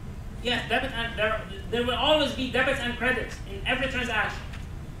 Yes, debit and there will always be debits and credits in every transaction.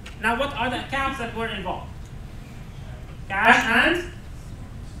 Now, what are the accounts that were involved? Cash and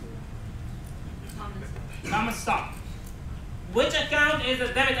common stock. Which account is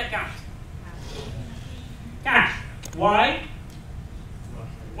a debit account? Cash. Why?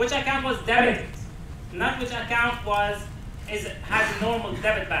 Which account was debited? Not which account has a normal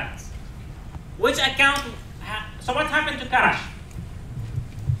debit balance. Which account? So what happened to cash?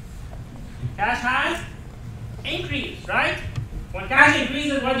 Cash has increased, right? When cash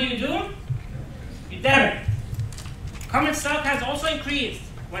increases, what do? You debit. Common stock has also increased.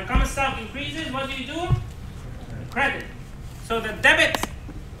 When common stock increases, what do? Credit. So the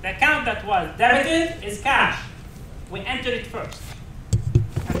account that was debited is cash. We enter it first.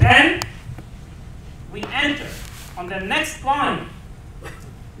 And then we enter on the next line,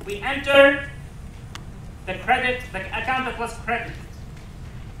 we enter the account that was credited.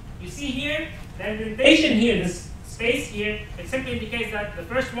 You see here, the indentation here, this space here, it simply indicates that the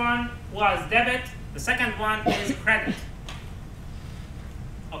first one was debit, the second one is credit.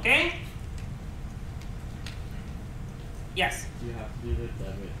 Okay? Yes? You have to do the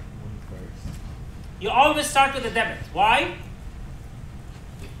debit one first. You always start with the debit. Why?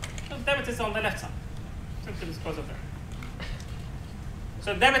 Because debit is on the left side. Simply because of that.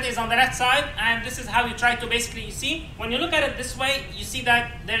 So debit is on the left side, and this is how you try to basically, you see, when you look at it this way, you see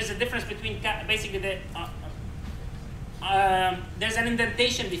that there's a difference between basically there's an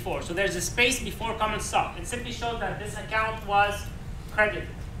indentation before. So there's a space before common stock. It simply shows that this account was credited.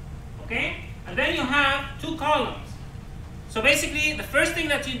 Okay? And then you have two columns. So basically, the first thing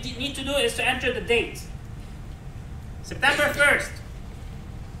that you need to do is to enter the date. September 1st.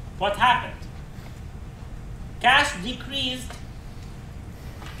 What happened? Cash decreased.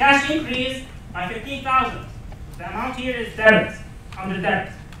 Cash increased by 15,000. The amount here is debit, under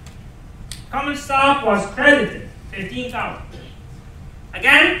debit. Common stock was credited, 15,000.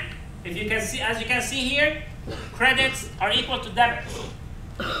 Again, if you can see, as you can see here, credits are equal to debits.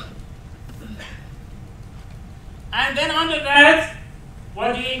 And then under that,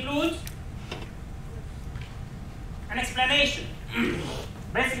 what do you include? An explanation.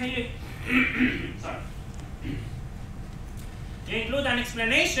 Basically, sorry. You include an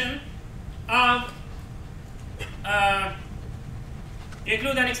explanation of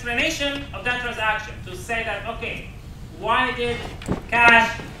that transaction to say that, okay, why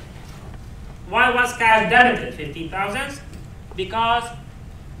was cash debited 15,000? Because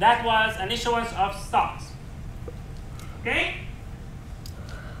that was an issuance of stocks. Okay?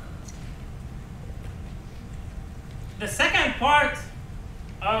 The second part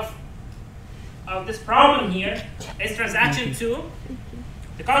of this problem here is transaction 2.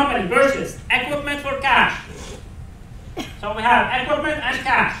 The company purchased equipment for cash. So we have equipment and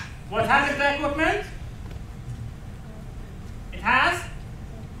cash. What happened to equipment? It has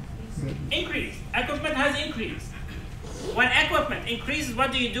increased. Equipment has increased. When equipment increases,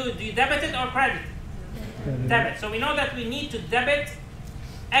 what do you do? Do you debit it or credit? Debit. So we know that we need to debit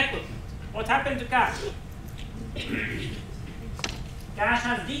equipment. What happened to cash? Cash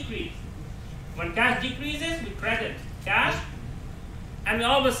has decreased. When cash decreases, we credit cash. And we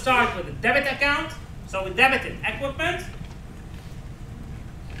always start with the debit account. So we debited equipment.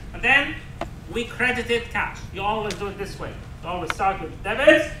 And then we credited cash. You always do it this way. You always start with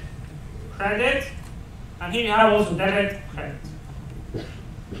debit, credit, and here you have also debit, credit.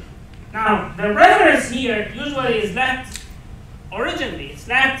 Now, the reference here usually is left, originally, it's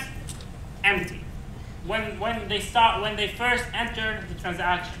left empty when they first enter the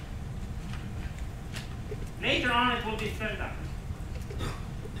transaction. Later on, it will be filled up.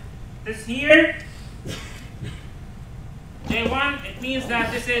 This here, J1, it means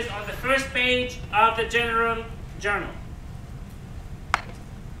that this is on the first page of the general journal.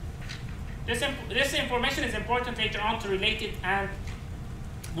 This information is important later on to relate it, and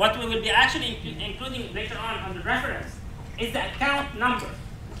what we will be actually including later on the reference is the account number.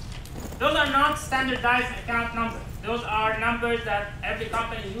 Those are not standardized account numbers. Those are numbers that every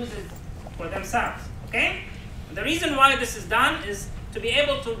company uses for themselves. Okay? And the reason why this is done is to be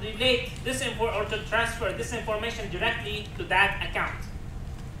able to relate this or to transfer this information directly to that account.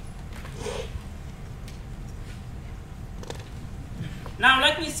 Now,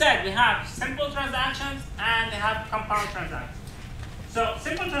 like we said, we have simple transactions and they have compound transactions. So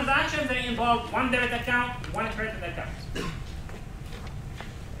simple transactions, they involve one debit account, one credit account.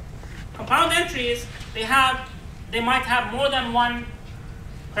 Compound entries, they might have more than one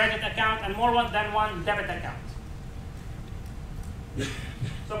credit account and more than one debit account.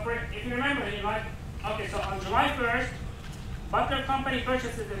 So if you remember, okay, so on July 1st, Butler Company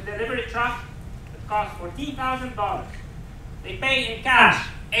purchases a delivery truck that costs $14,000. They pay in cash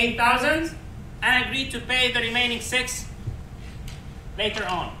 $8,000 and agree to pay the remaining $6,000 later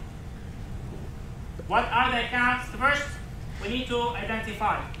on. What are the accounts? First, we need to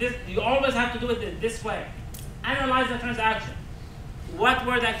identify. You always have to do it this way. Analyze the transaction. What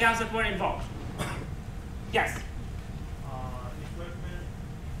were the accounts that were involved? Yes? Equipment,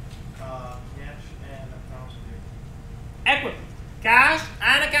 cash, and accounts payable. Equipment, cash,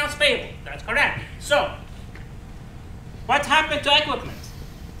 and accounts payable. That's correct. So, what happened to equipment?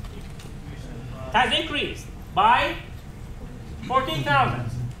 It has increased by 14,000,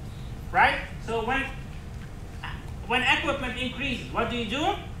 right? So when equipment increases, what do?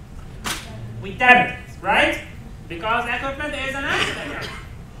 We debit it, right? Because equipment is an asset.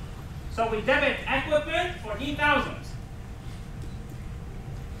 So we debit equipment 14,000.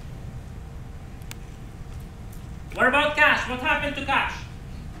 What about cash? What happened to cash?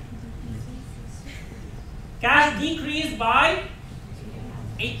 Cash decreased by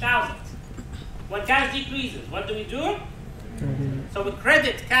 8,000. When cash decreases, what do? So we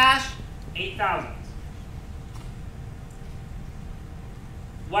credit cash 8,000.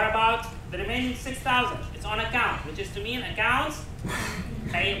 What about the remaining 6,000? It's on account, which is to mean accounts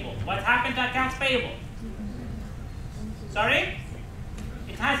payable. What happened to accounts payable? Sorry?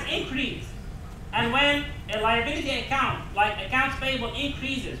 It has increased. And when a liability account, like accounts payable,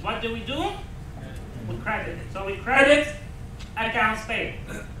 increases, what do? We credit it. So we credit accounts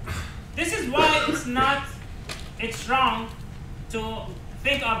payable. This is why it's wrong to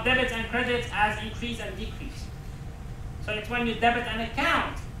think of debits and credits as increase and decrease. So it's when you debit an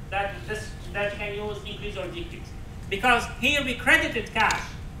account that you can use increase or decrease. Because here we credited cash,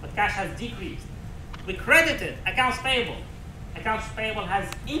 but cash has decreased. We credited accounts payable. Accounts payable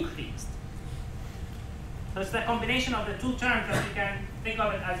has increased. So it's the combination of the two terms that you can think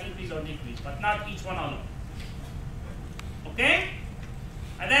of it as increase or decrease, but not each one alone. Okay?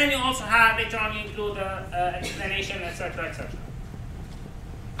 And then you also have, later on you include the explanation, etc., etc.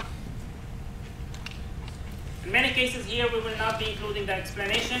 In many cases here, we will not be including the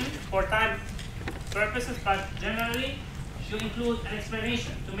explanation for time purposes, but generally, you include an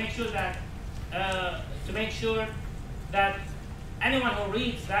explanation to make sure that anyone who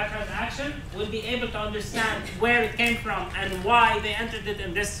reads that transaction will be able to understand where it came from and why they entered it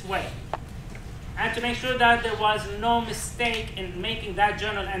in this way. And to make sure that there was no mistake in making that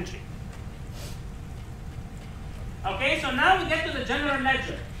journal entry. Okay, so now we get to the general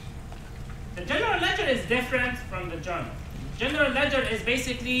ledger. The general ledger is different from the journal. General ledger is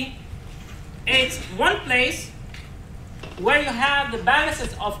basically, it's one place where you have the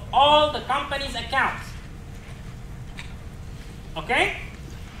balances of all the company's accounts. Okay?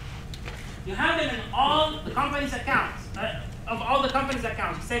 You have them in all the company's accounts, of all the company's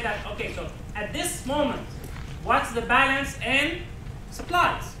accounts. You say that, okay, so at this moment, what's the balance in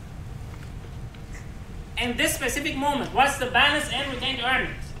supplies? In this specific moment, what's the balance in retained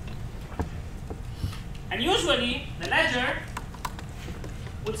earnings? And usually, the ledger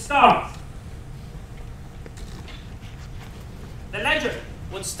would start. The ledger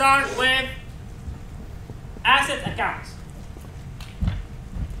would start with asset accounts.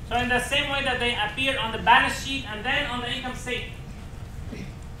 So in the same way that they appear on the balance sheet and then on the income statement.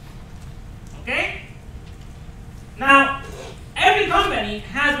 Okay? Now, every company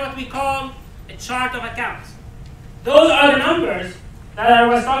has what we call a chart of accounts. Those are the numbers that I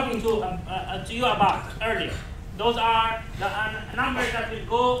was talking to you about earlier. Those are the numbers that will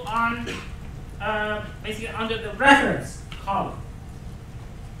go on basically under the reference column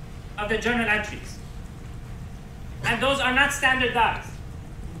of the journal entries. And those are not standardized.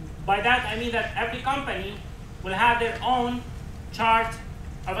 By that I mean that every company will have their own chart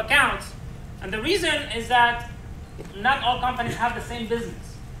of accounts. And the reason is that not all companies have the same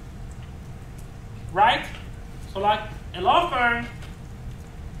business. Right? So like a law firm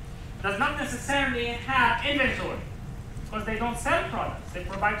does not necessarily have inventory because they don't sell products, they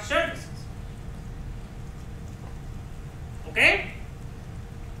provide services. Okay?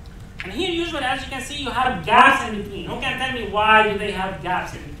 And here usually, as you can see, you have gaps in between. Who can tell me why do they have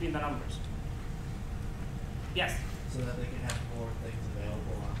gaps in between the numbers? Yes? So that they can have more things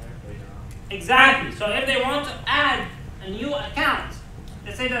available on there later on. Exactly. So if they want to add a new account,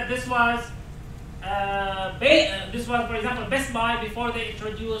 let's say that this was, for example, Best Buy before they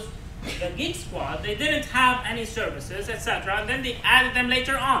introduced the Geek Squad. They didn't have any services, etc. And then they added them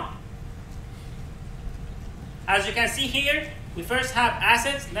later on. As you can see here, we first have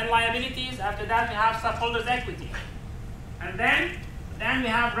assets, then liabilities. After that, we have stockholders' equity. And then we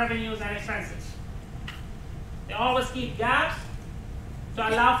have revenues and expenses. They always keep gaps to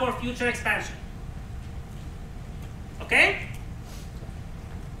allow for future expansion. Okay?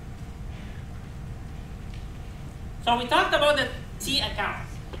 So we talked about the T account.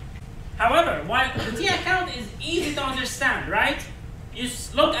 However, while the T account is easy to understand, right? You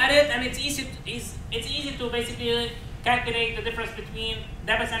look at it and it's easy to basically calculate the difference between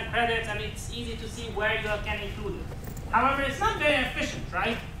debits and credits, and it's easy to see where you can include it. However, it's not very efficient,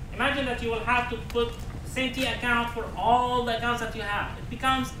 right? Imagine that you will have to put the same T account for all the accounts that you have. It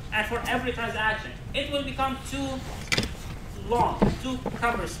becomes, and for every transaction, it will become too long, too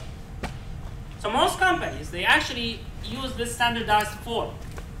cumbersome. So most companies, they actually use this standardized form.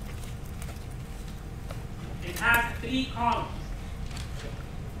 It has 3 columns,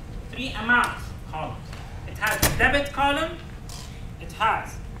 3 amounts columns. It has the debit column, it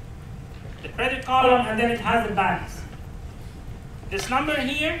has the credit column, and then it has the balance. This number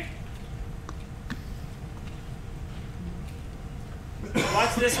here,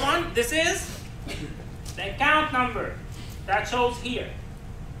 what's this one? This is the account number that shows here.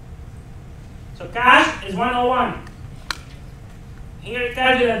 So cash is 101. Here it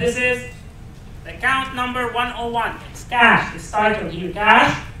tells you that this is the account number 101. It's cash. It's titled here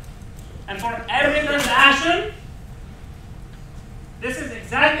cash. And for every transaction, this is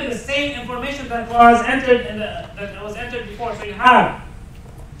exactly the same information that was entered before. So you have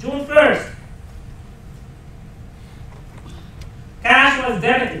June 1st. Cash was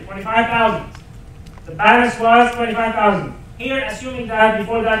debited 25,000. The balance was 25,000. Here, assuming that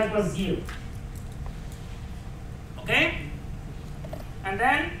before that it was 0. Okay? And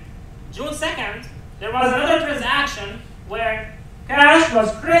then June 2nd, there was another transaction where cash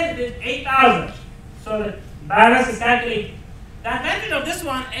was credited 8,000. So the balance is calculated. The advantage of this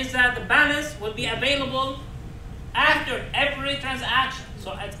one is that the balance will be available after every transaction.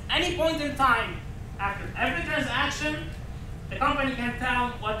 So at any point in time, after every transaction, the company can tell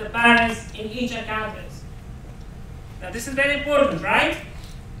what the balance in each account is. Now this is very important, right?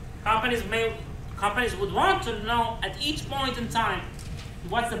 Companies would want to know at each point in time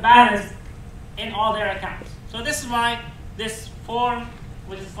what's the balance in all their accounts. So this is why this form,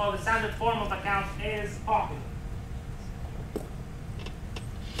 which is called the standard form of accounts, is popular.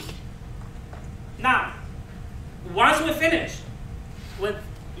 Now, once we finish with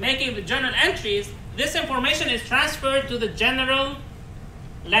making the journal entries, this information is transferred to the general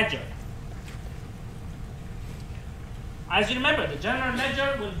ledger. As you remember, the general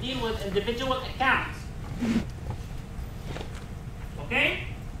ledger will deal with individual accounts. Okay?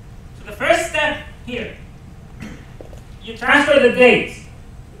 So the first step here, you transfer the dates.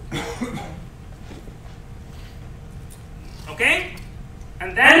 Okay?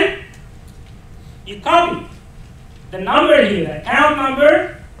 And then you copy the number here, the account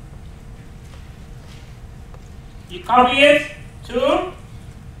number. You copy it to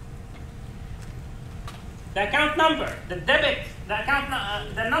the account number, the debit,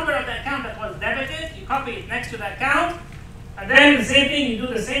 the number of the account that was debited. You copy it next to the account, and then the same thing. You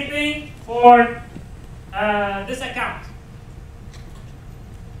do the same thing for this account.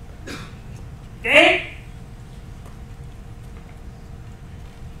 Okay?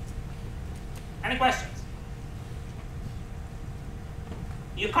 Any questions?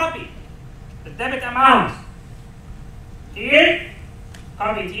 You copy the debit amount here,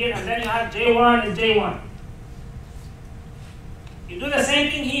 copy it here, and then you have J1 and J1. You do the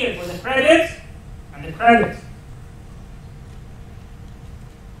same thing here for the credit and the credit.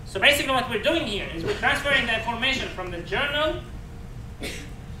 So basically what we're doing here is we're transferring the information from the journal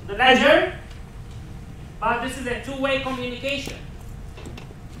to the ledger, but this is a two-way communication.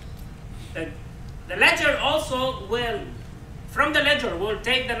 The ledger also will, from the ledger, we'll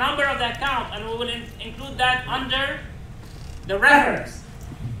take the number of the account and we will include that under the reference.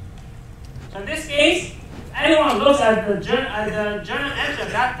 So in this case, if anyone looks at the journal entry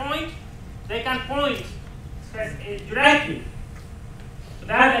at that point, they can point directly to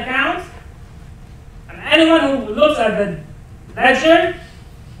that account, and anyone who looks at the ledger,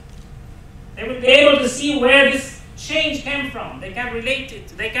 they will be able to see where this change came from. They can relate it,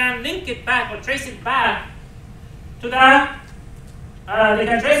 they can link it back or trace it back to the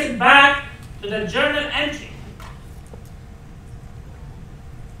journal entry.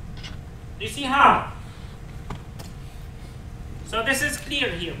 Do you see how? So this is clear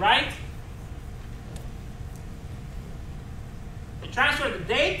here, right? You transfer the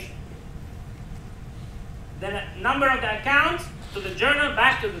date, the number of the account to the journal,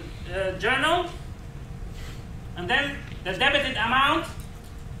 back to the journal, and then the debited amount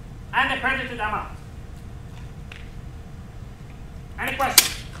and the credited amount. Any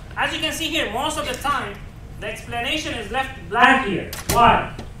questions? As you can see here, most of the time, the explanation is left blank here.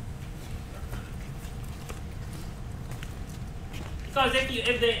 Why? Because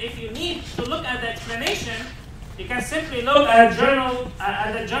if you need to look at the explanation, you can simply look at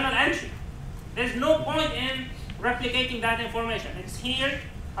the journal entry. There's no point in replicating that information. It's here.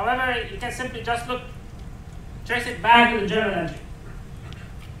 However, you can simply just trace it back to the journal entry.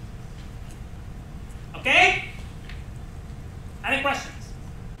 Okay? Any questions?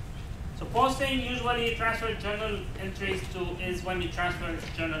 So posting usually transfer journal entries is when you transfer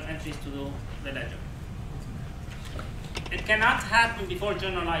journal entries to the ledger. It cannot happen before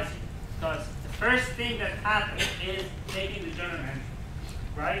journalizing, because the first thing that happens is taking the journal entry,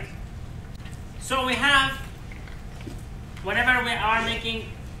 right? So we have, whenever we are making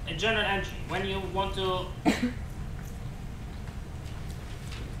a journal entry, when you want to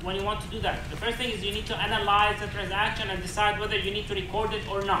do that, the first thing is you need to analyze the transaction and decide whether you need to record it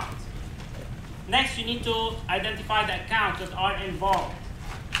or not. Next, you need to identify the accounts that are involved.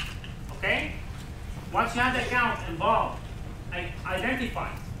 Okay? Once you have the accounts involved,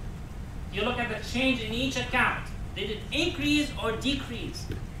 identified, you look at the change in each account. Did it increase or decrease?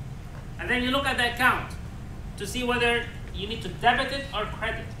 And then you look at the account to see whether you need to debit it or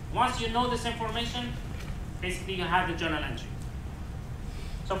credit. Once you know this information, basically you have the journal entry.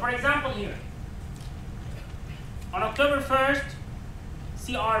 So for example here, on October 1st,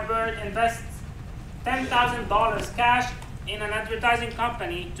 C.R. Bird invests $10,000 cash in an advertising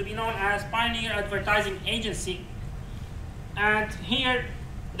company to be known as Pioneer Advertising Agency. And here,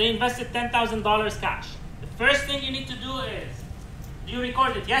 they invested $10,000 cash. The first thing you need to do is, do you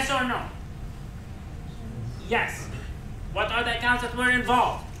record it, yes or no? Yes. What are the accounts that were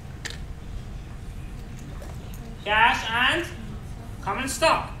involved? Cash and common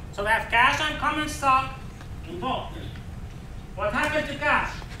stock. So we have cash and common stock involved. What happened to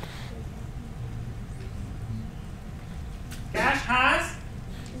cash? Cash has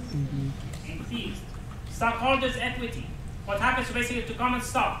increased. Stockholders' equity. What happens basically to common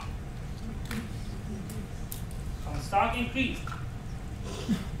stock? Common stock increased.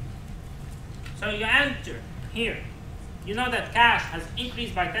 So you enter here. You know that cash has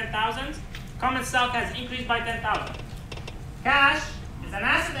increased by 10,000. Common stock has increased by 10,000. Cash is an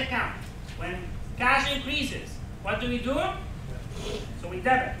asset account. When cash increases, what do? So we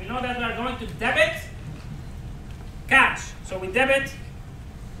debit. We know that we are going to debit cash. So we debit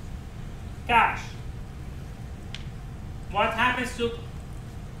cash. What happens to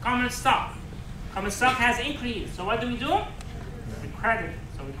common stock? Common stock has increased. So what do? We credit.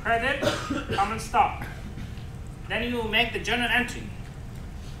 So we credit common stock. Then you make the journal entry.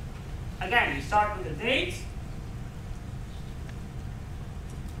 Again, you start with the date.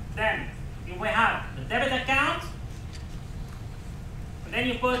 Then you will have the debit account. And then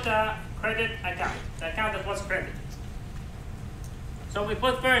you put a credit account, the account that was credited. So we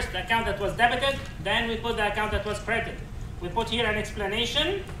put first the account that was debited, then we put the account that was credited. We put here an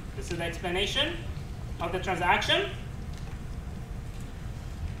explanation. This is the explanation of the transaction.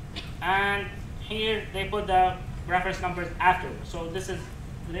 And here they put the reference numbers afterwards. So this is,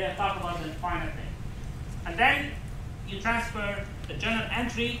 they talk about the final thing. And then you transfer the journal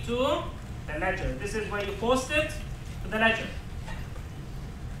entry to the ledger. This is where you post it to the ledger.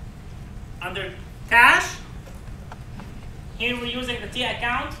 Under cash, here we're using the T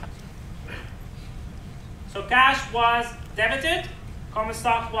account. So cash was debited, common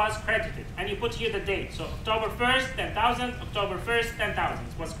stock was credited. And you put here the date. So October 1st, 10,000, October 1st, 10,000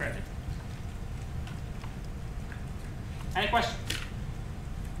 was credited. Any questions?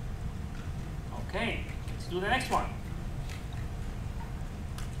 Okay, let's do the next one.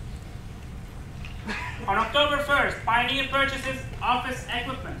 On October 1st, Pioneer purchases office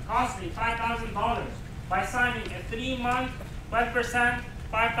equipment costing $5,000 by signing a 3-month, 12%,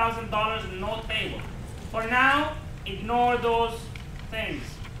 $5,000 note payable. For now, ignore those things.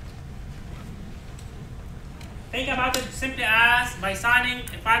 Think about it simply as by signing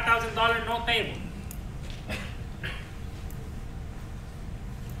a $5,000 note payable.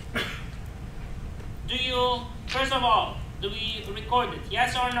 First of all, do we record it?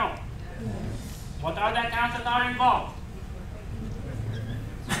 Yes or no? What are the accounts that are involved?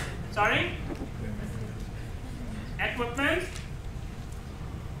 Sorry? Equipment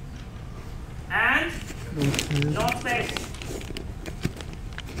and note payable.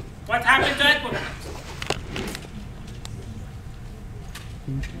 What happened to equipment?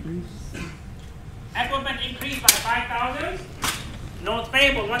 Equipment increased by 5,000. Notes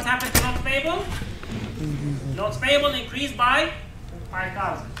payable. What happened to notes payable? Notes payable increased by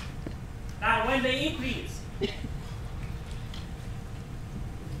 5,000. Now, when they increase,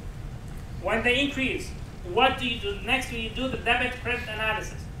 when they increase, what do you do? Next, you do the debit credit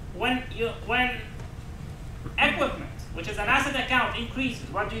analysis. When equipment, which is an asset account, increases,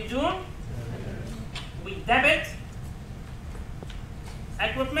 what do? We debit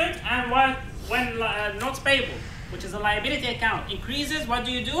equipment, and when notes payable, which is a liability account, increases, what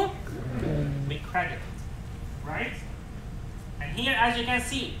do? We credit it, right? And here, as you can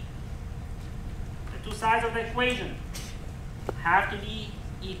see, the two sides of the equation have to be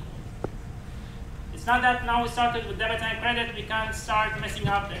equal. It's not that now we started with debit and credit, we can start messing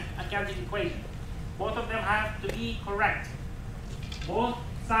up the accounting equation. Both of them have to be correct. Both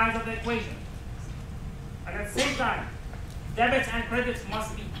sides of the equation. But at the same time, debits and credits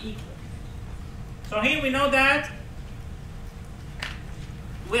must be equal. So here we know that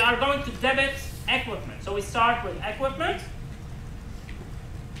we are going to debit equipment. So we start with equipment.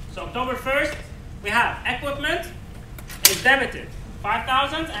 So October 1st, we have equipment is debited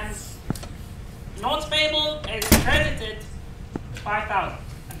 5,000 and notes payable is credited 5,000.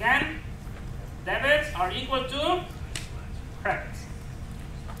 Again, debits are equal to credits.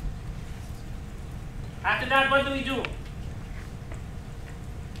 After that, what do?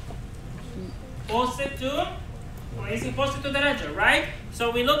 Post it to the ledger, right?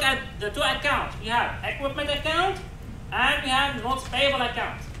 So we look at the two accounts. We have equipment account and we have notes payable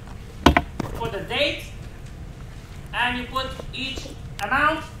account. For the date, and you put each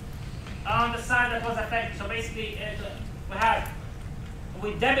amount on the side that was affected. So basically,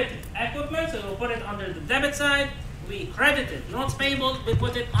 we debited equipment, so we'll put it under the debit side. We credited notes payable, we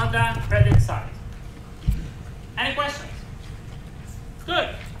put it on the credit side. Any questions?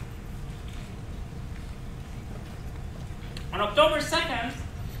 Good. On October 2nd,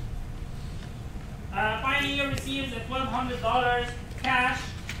 Pioneer receives a $1,200 cash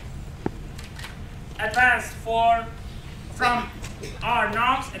advance from our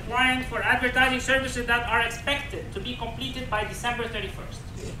Knox, a client, for advertising services that are expected to be completed by December 31st.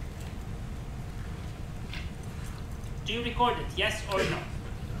 Do you record it, yes or no?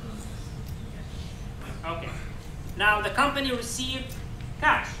 Okay. Now the company received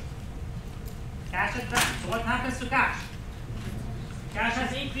cash advance. So what happens to cash? Cash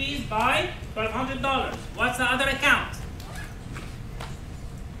has increased by $1,200. What's the other account?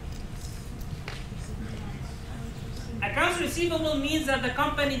 Accounts receivable means that the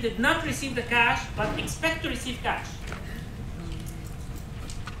company did not receive the cash, but expect to receive cash.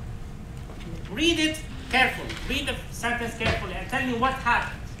 Read it carefully. Read the sentence carefully and tell me what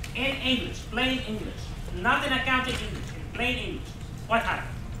happened in English, plain English, not in accounting English, in plain English. What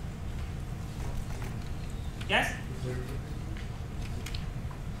happened? Yes?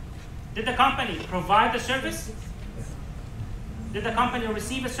 Did the company provide the service? Did the company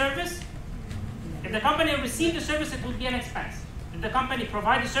receive a service? If the company received the service, it would be an expense. Did the company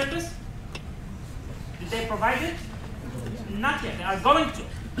provide the service? Did they provide it? Not yet. They are going to.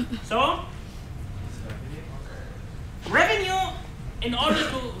 So, revenue, in order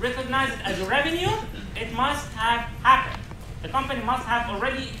to recognize it as a revenue, it must have happened. The company must have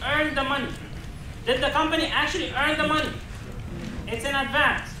already earned the money. Did the company actually earn the money? It's in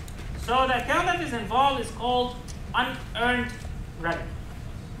advance. So the account that is involved is called unearned revenue.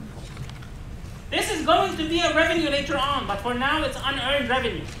 This is going to be a revenue later on, but for now it's unearned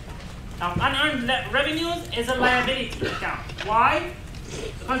revenue. Now, unearned revenues is a liability account. Why?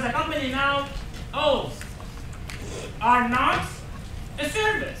 Because the company now owes our Knox a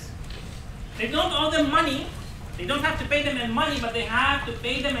service. They don't owe them money. They don't have to pay them in money, but they have to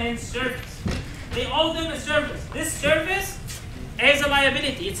pay them in service. They owe them a service. This service is a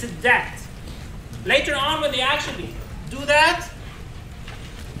liability. It's a debt. Later on, when they actually do that,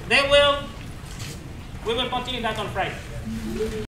 we will continue that on Friday.